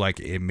feel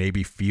like it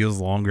maybe feels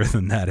longer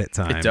than that at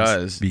times. It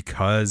does.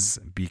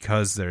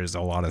 Because there's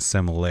a lot of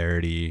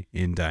similarity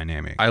in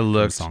dynamic I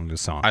looked from song to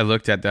song. I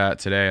looked at that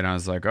today and I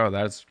was like, oh,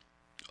 that's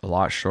a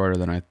lot shorter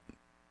than I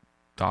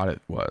thought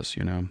it was,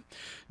 you know.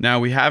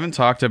 Now, we haven't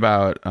talked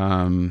about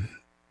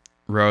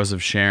Rose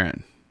of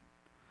Sharon.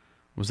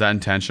 Was that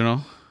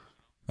intentional?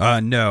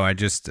 No, I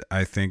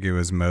think it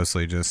was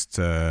mostly just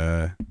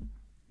there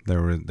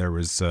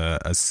was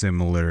a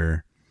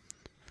similar.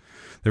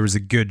 There was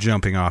a good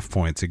jumping off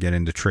point to get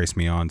into Trace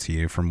Me On to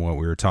You from what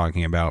we were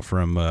talking about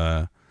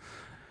from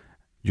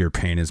Your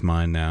Pain Is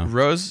Mine Now.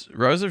 Rose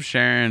of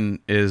Sharon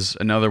is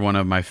another one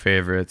of my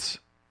favorites.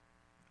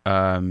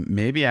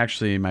 Maybe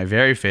actually my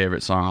very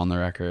favorite song on the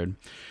record,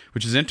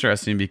 which is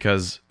interesting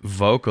because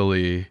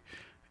vocally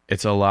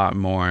it's a lot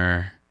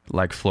more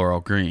like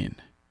Floral Green.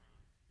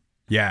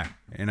 Yeah,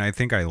 and I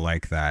think I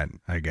like that,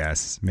 I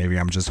guess. Maybe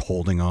I'm just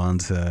holding on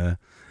to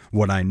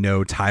what I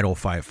know Title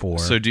Fight for.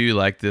 So do you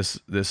like this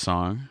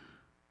song?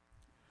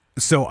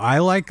 So I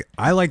like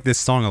this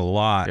song a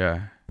lot.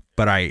 Yeah.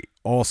 But I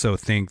also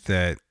think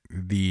that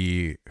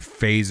the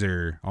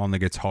phaser on the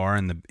guitar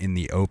in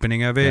the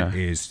opening of it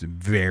is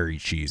very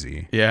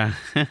cheesy. Yeah.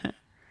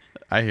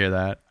 I hear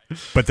that.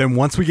 But then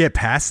once we get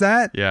past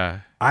that, Yeah.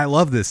 I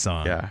love this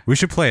song. Yeah. We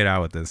should play it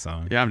out with this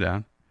song. Yeah, I'm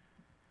down.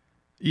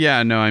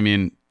 Yeah, no, I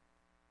mean,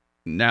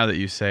 now that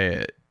you say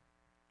it,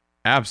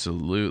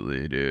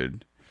 absolutely,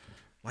 dude.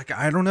 Like,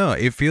 I don't know.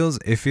 It feels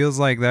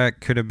like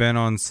that could have been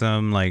on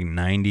some like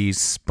 90s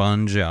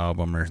Sponge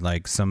album or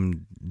like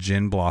some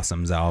Gin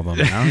Blossoms album.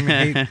 I don't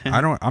even hate,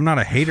 I'm not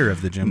a hater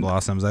of the Gin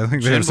Blossoms. I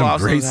think they have some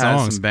great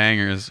songs. Some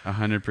bangers,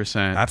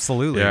 100%.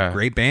 Absolutely. Yeah.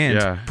 Great band.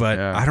 Yeah. But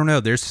Yeah. I don't know.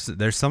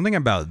 There's something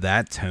about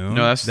that tone.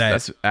 No,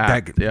 that's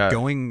apt. Yeah.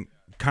 going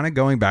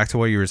back to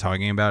what you were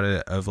talking about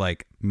of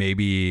like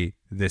maybe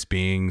this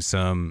being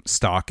some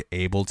stock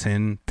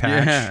Ableton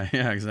patch.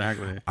 Yeah,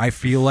 exactly. I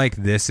feel like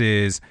this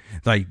is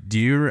like,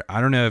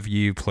 I don't know if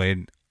you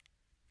played,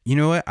 you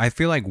know what? I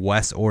feel like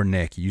Wes or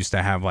Nick used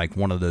to have like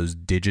one of those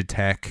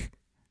Digitech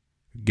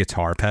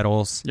guitar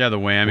pedals. Yeah, the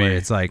whammy. Where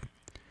it's like,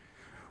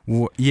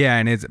 yeah,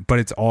 and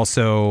it's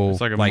also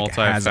It's like a has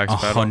multi-effects pedal.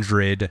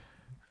 100.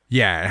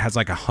 Yeah, it has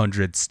like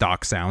 100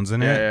 stock sounds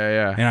in it.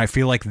 Yeah. And I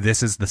feel like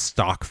this is the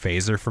stock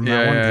phaser from that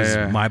Yeah, one, yeah, because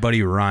yeah. my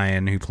buddy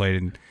Ryan, who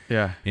played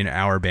in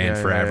our band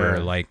Yeah, forever,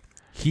 yeah. like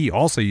he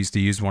also used to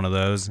use one of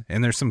those,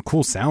 and there's some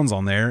cool sounds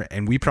on there,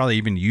 and we probably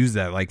even use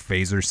that like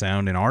phaser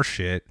sound in our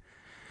shit.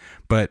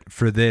 But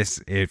for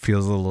this, it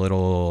feels a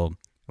little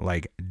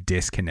like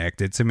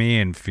disconnected to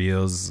me, and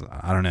feels,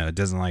 I don't know, it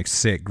doesn't like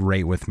sit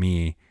great with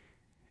me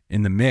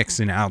in the mix.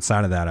 And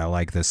outside of that, I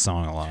like this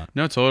song a lot.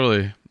 No,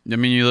 totally. I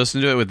mean, you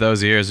listen to it with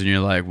those ears and you're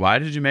like, why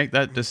did you make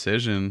that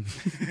decision?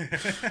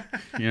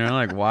 You know,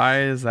 like,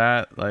 why is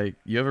that? Like,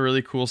 you have a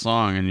really cool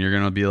song and you're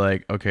going to be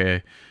like,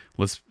 okay,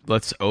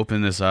 let's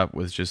open this up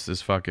with just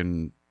this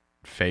fucking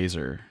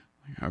phaser.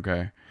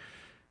 Okay.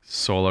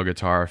 Solo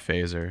guitar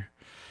phaser.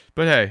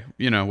 But hey,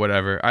 you know,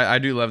 whatever. I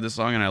do love this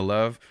song, and I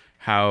love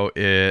how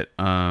it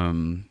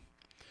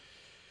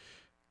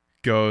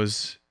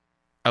goes.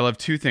 I love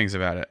two things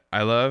about it.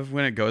 I love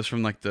when it goes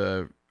from like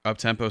the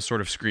up-tempo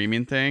sort of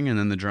screaming thing, and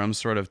then the drums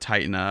sort of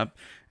tighten up,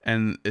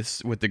 and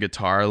it's with the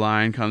guitar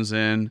line comes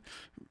in.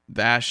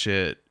 That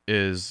shit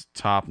is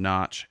top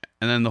notch.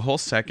 And then the whole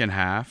second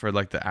half, or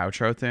like the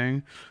outro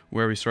thing,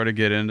 where we sort of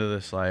get into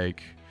this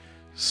like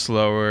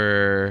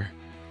slower,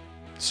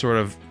 sort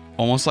of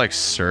almost like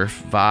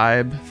surf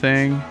vibe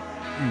thing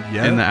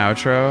in the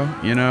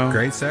outro, you know?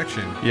 Great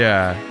section.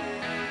 Yeah,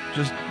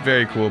 just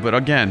very cool. But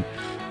again,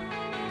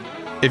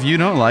 if you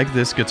don't like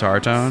this guitar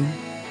tone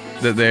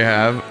that they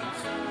have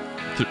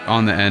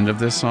on the end of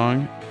this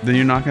song, then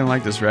you're not gonna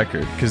like this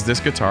record, because this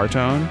guitar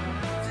tone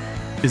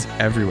is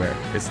everywhere.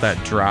 It's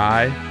that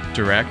dry,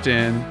 direct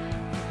in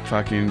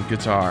fucking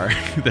guitar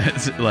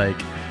that's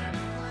like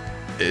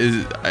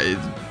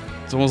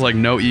it's almost like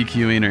no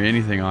EQing or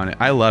anything on it.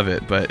 I love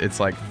it, but it's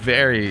like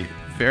very,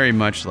 very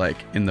much like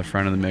in the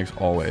front of the mix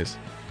always.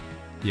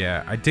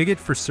 Yeah, I dig it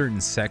for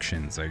certain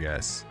sections, I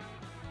guess.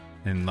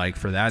 And like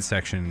for that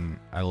section,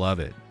 I love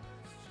it.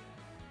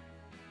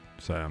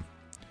 So,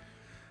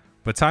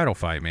 but Title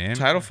Fight, man.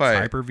 Title Fight.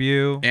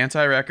 Hyper-View.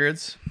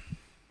 Anti-Records.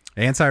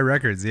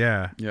 Anti-Records,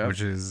 yeah. Yep.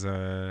 Which is,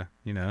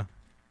 you know,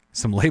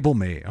 some label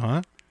mate,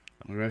 huh?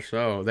 I guess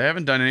so. They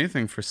haven't done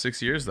anything for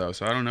 6 years, though,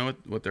 so I don't know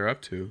what they're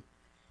up to.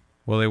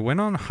 Well, they went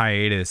on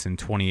hiatus in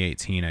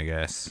 2018, I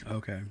guess.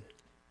 Okay.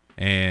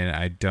 And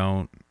I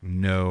don't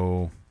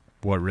know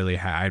what really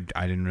I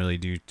didn't really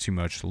do too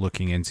much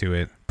looking into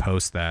it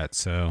post that,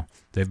 so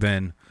they've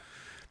been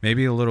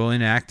maybe a little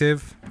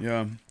inactive.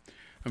 Yeah.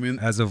 I mean,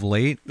 as of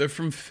late. They're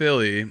from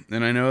Philly,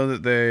 and I know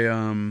that they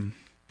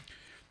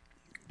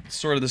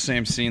sort of the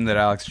same scene that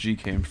Alex G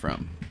came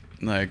from.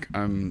 Like,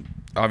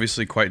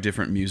 obviously quite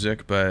different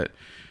music, but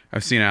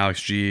I've seen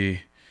Alex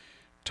G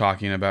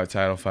talking about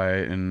Title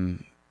Fight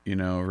and, you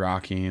know,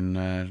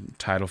 rocking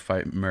Title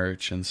Fight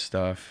merch and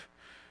stuff.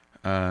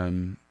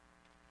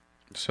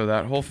 So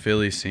that whole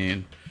Philly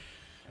scene,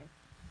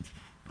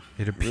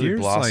 it appears really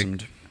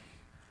blossomed. Like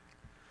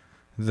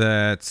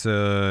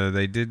that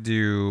they did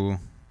do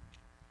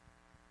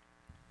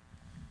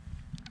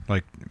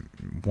like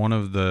one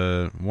of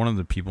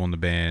the people in the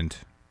band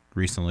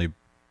recently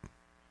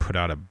put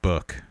out a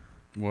book.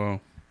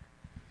 Whoa.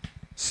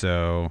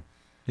 So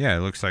yeah, it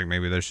looks like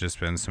maybe there's just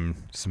been some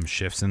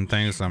shifts in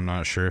things. I'm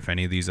not sure if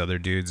any of these other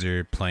dudes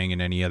are playing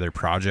in any other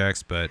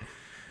projects, but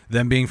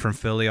them being from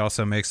Philly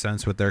also makes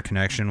sense with their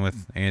connection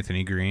with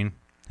Anthony Green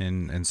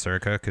and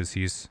Circa, because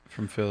he's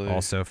from Philly,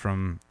 also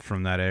from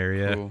that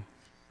area. Cool.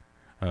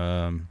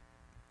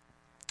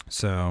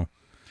 So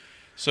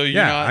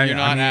you're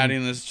not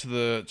adding this to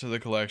the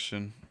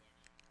collection.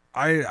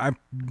 I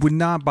would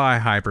not buy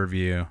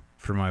Hyper-View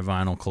for my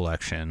vinyl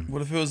collection.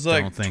 What if it was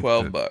like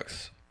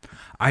 $12?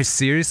 I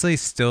seriously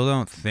still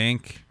don't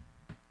think.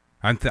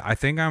 I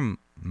think I'm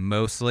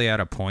mostly at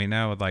a point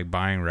now with like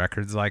buying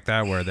records like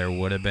that where there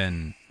would have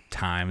been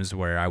times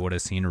where I would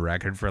have seen a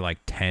record for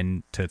like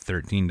 $10 to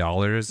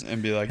 $13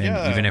 and be like, and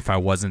yeah. even if I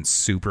wasn't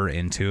super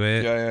into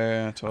it,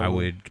 yeah,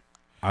 totally.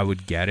 I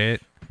would get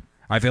it.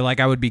 I feel like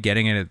I would be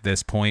getting it at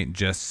this point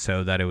just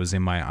so that it was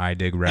in my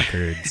iDig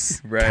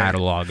Records right.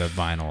 catalog of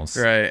vinyls.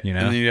 Right. You know?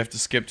 And then you have to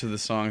skip to the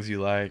songs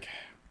you like.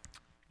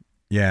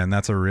 Yeah, and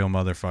that's a real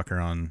motherfucker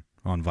on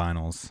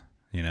vinyls,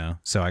 you know?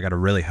 So I got to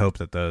really hope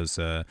that those,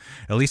 at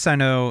least I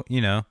know,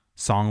 you know,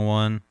 song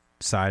 1,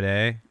 side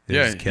A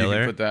is killer. You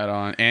can put that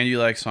on. And you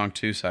like song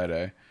 2, side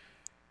A.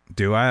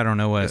 Do I? I don't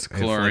know what it's it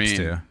flips Chlorine.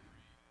 to.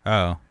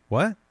 Oh,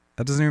 what?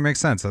 That doesn't even make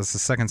sense. That's the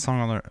second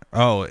song on the.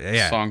 Oh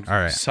yeah. All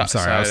right. I'm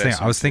sorry.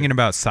 I was thinking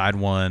about side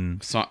 1.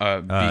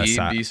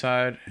 B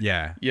side.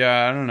 Yeah.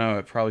 Yeah. I don't know.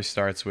 It probably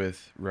starts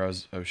with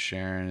Rose of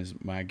Sharon, is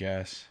my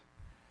guess.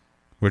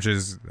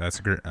 That's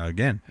a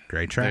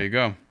great track. There you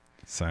go.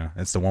 So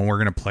it's the one we're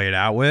gonna play it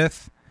out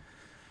with,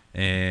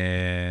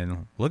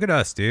 And look at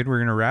us, dude. We're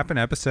gonna wrap an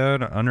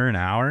episode under an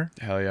hour.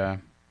 Hell yeah.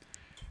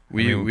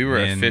 We were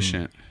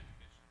efficient.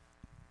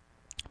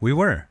 We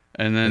were.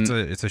 And then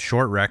It's a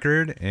short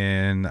record,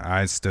 and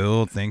I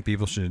still think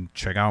people should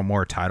check out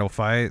more Title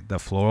Fight. The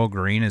Floral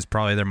Green is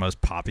probably their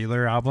most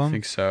popular album. I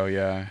think so,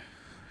 yeah.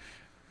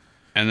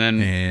 And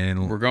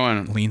then we're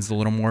going leans a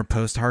little more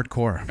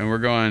post-hardcore. And we're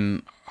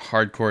going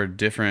hardcore,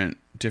 different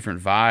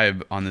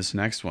vibe on this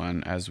next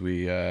one. As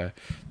we the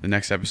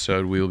next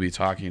episode, we will be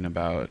talking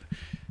about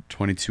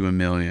 22 A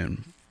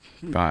Million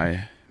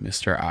by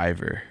Mr.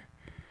 Ivor.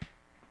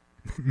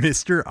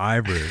 Mr.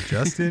 Ivor,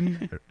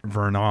 Justin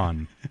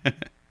Vernon.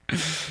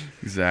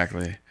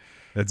 Exactly.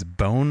 That's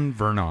Bone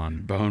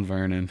Vernon. Bone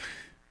Vernon.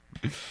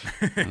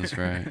 That's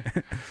right.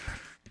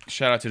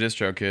 Shout out to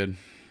DistroKid.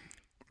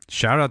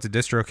 Shout out to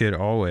DistroKid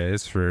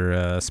always for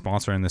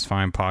sponsoring this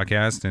fine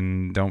podcast,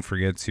 and don't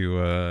forget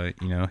to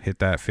hit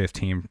that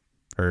 15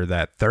 or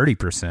that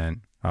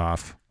 30%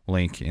 off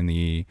link in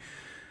the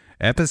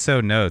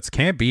episode notes.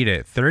 Can't beat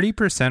it.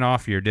 30%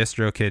 off your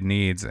DistroKid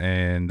needs,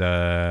 and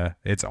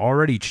it's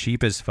already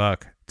cheap as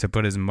fuck to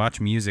put as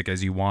much music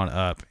as you want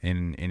up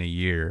in a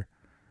year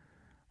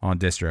on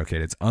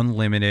DistroKid. It's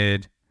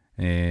unlimited,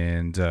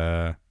 and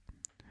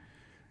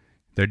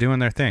they're doing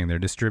their thing. They're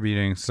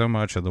distributing so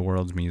much of the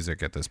world's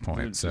music at this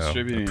point. So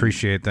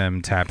appreciate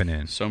them tapping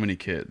in. So many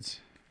kids.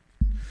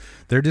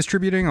 They're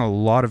distributing a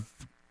lot of...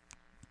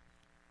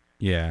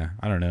 Yeah,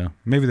 I don't know.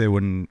 Maybe they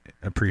wouldn't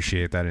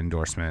appreciate that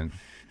endorsement.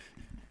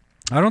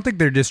 I don't think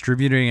they're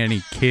distributing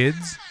any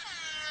kids,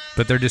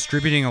 but they're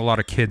distributing a lot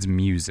of kids'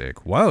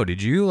 music. Whoa,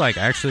 did you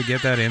actually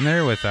get that in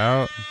there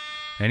without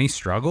any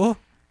struggle?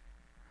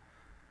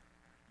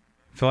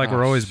 I feel like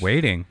we're always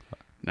waiting.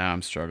 Now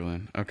I'm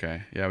struggling.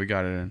 Okay. Yeah, we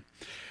got it in.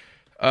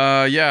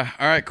 Yeah.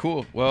 All right,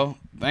 cool. Well,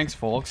 thanks,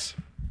 folks.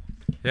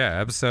 Yeah,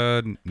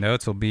 episode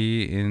notes will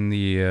be in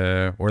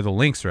the, or the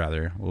links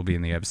rather, will be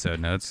in the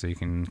episode notes, so you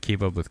can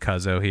keep up with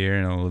Cuzzo here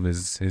and all of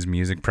his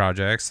music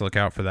projects. Look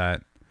out for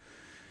that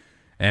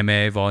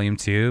MA Volume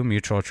 2,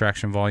 Mutual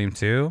Attraction Volume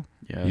 2.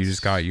 Yes. You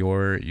just got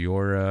your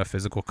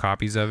physical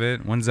copies of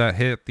it. When does that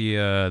hit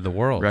the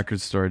world?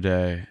 Record Store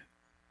Day,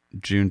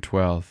 June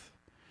 12th.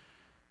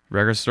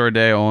 Record Store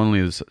Day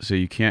only, so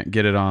you can't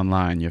get it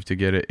online. You have to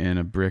get it in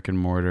a brick and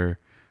mortar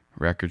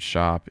record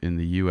shop in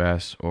the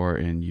U.S. or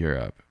in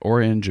Europe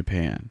or in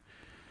Japan.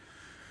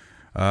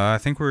 I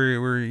think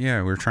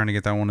we're trying to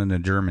get that one into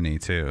Germany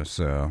too.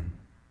 So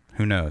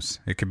who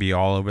knows? It could be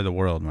all over the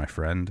world, my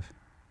friend.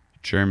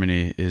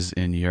 Germany is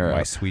in Europe.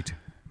 My sweet.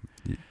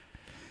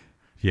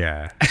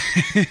 Yeah.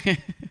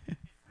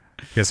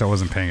 Guess I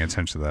wasn't paying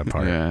attention to that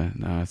part. Yeah,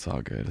 no, it's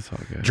all good. It's all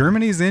good.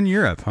 Germany's in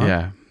Europe, huh?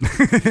 Yeah.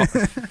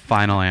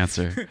 Final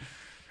answer.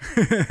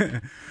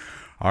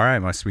 All right,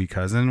 my sweet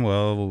cousin.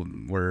 Well,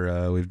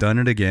 we've done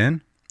it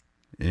again,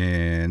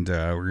 and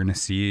we're gonna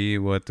see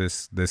what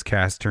this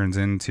cast turns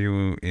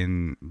into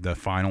in the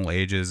final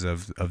ages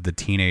of the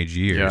teenage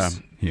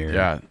years here.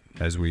 Yeah.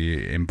 As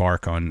we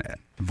embark on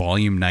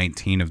volume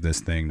 19 of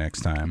this thing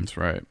next time. That's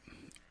right.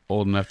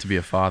 Old enough to be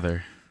a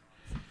father.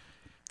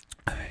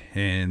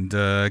 And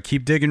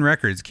keep digging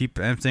records. Keep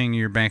emptying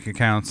your bank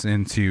accounts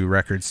into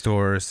record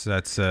stores.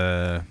 That's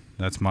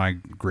my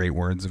great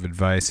words of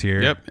advice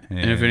here. Yep.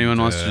 And if anyone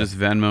wants to just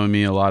Venmo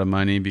me a lot of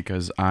money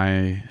because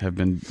I have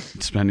been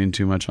spending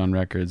too much on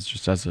records,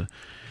 just as a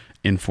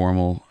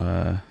informal,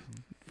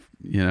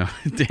 if you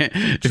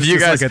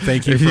guys, like a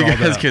thank you for all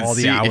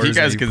the hours. If you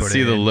guys could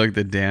see the look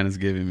that Dan is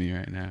giving me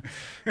right now.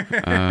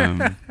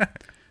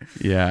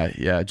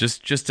 Yeah.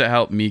 Just to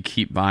help me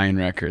keep buying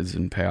records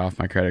and pay off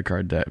my credit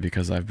card debt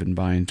because I've been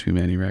buying too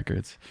many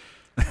records.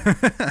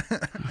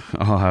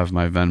 I'll have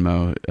my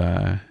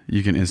Venmo.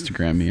 You can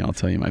Instagram me. I'll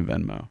tell you my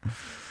Venmo.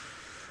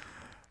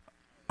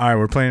 All right,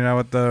 we're playing it out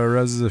with the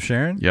Roses of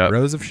Sharon. Yep.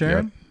 Rose of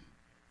Sharon. Yep.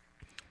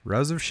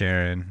 Rose of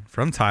Sharon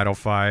from Title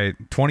Fight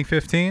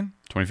 2015.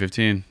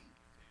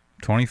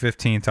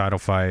 2015 Title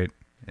Fight,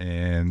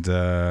 and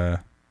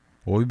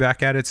we'll be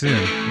back at it soon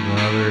with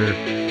another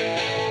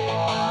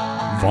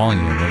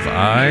volume of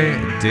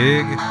I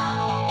Dig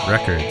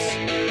Records.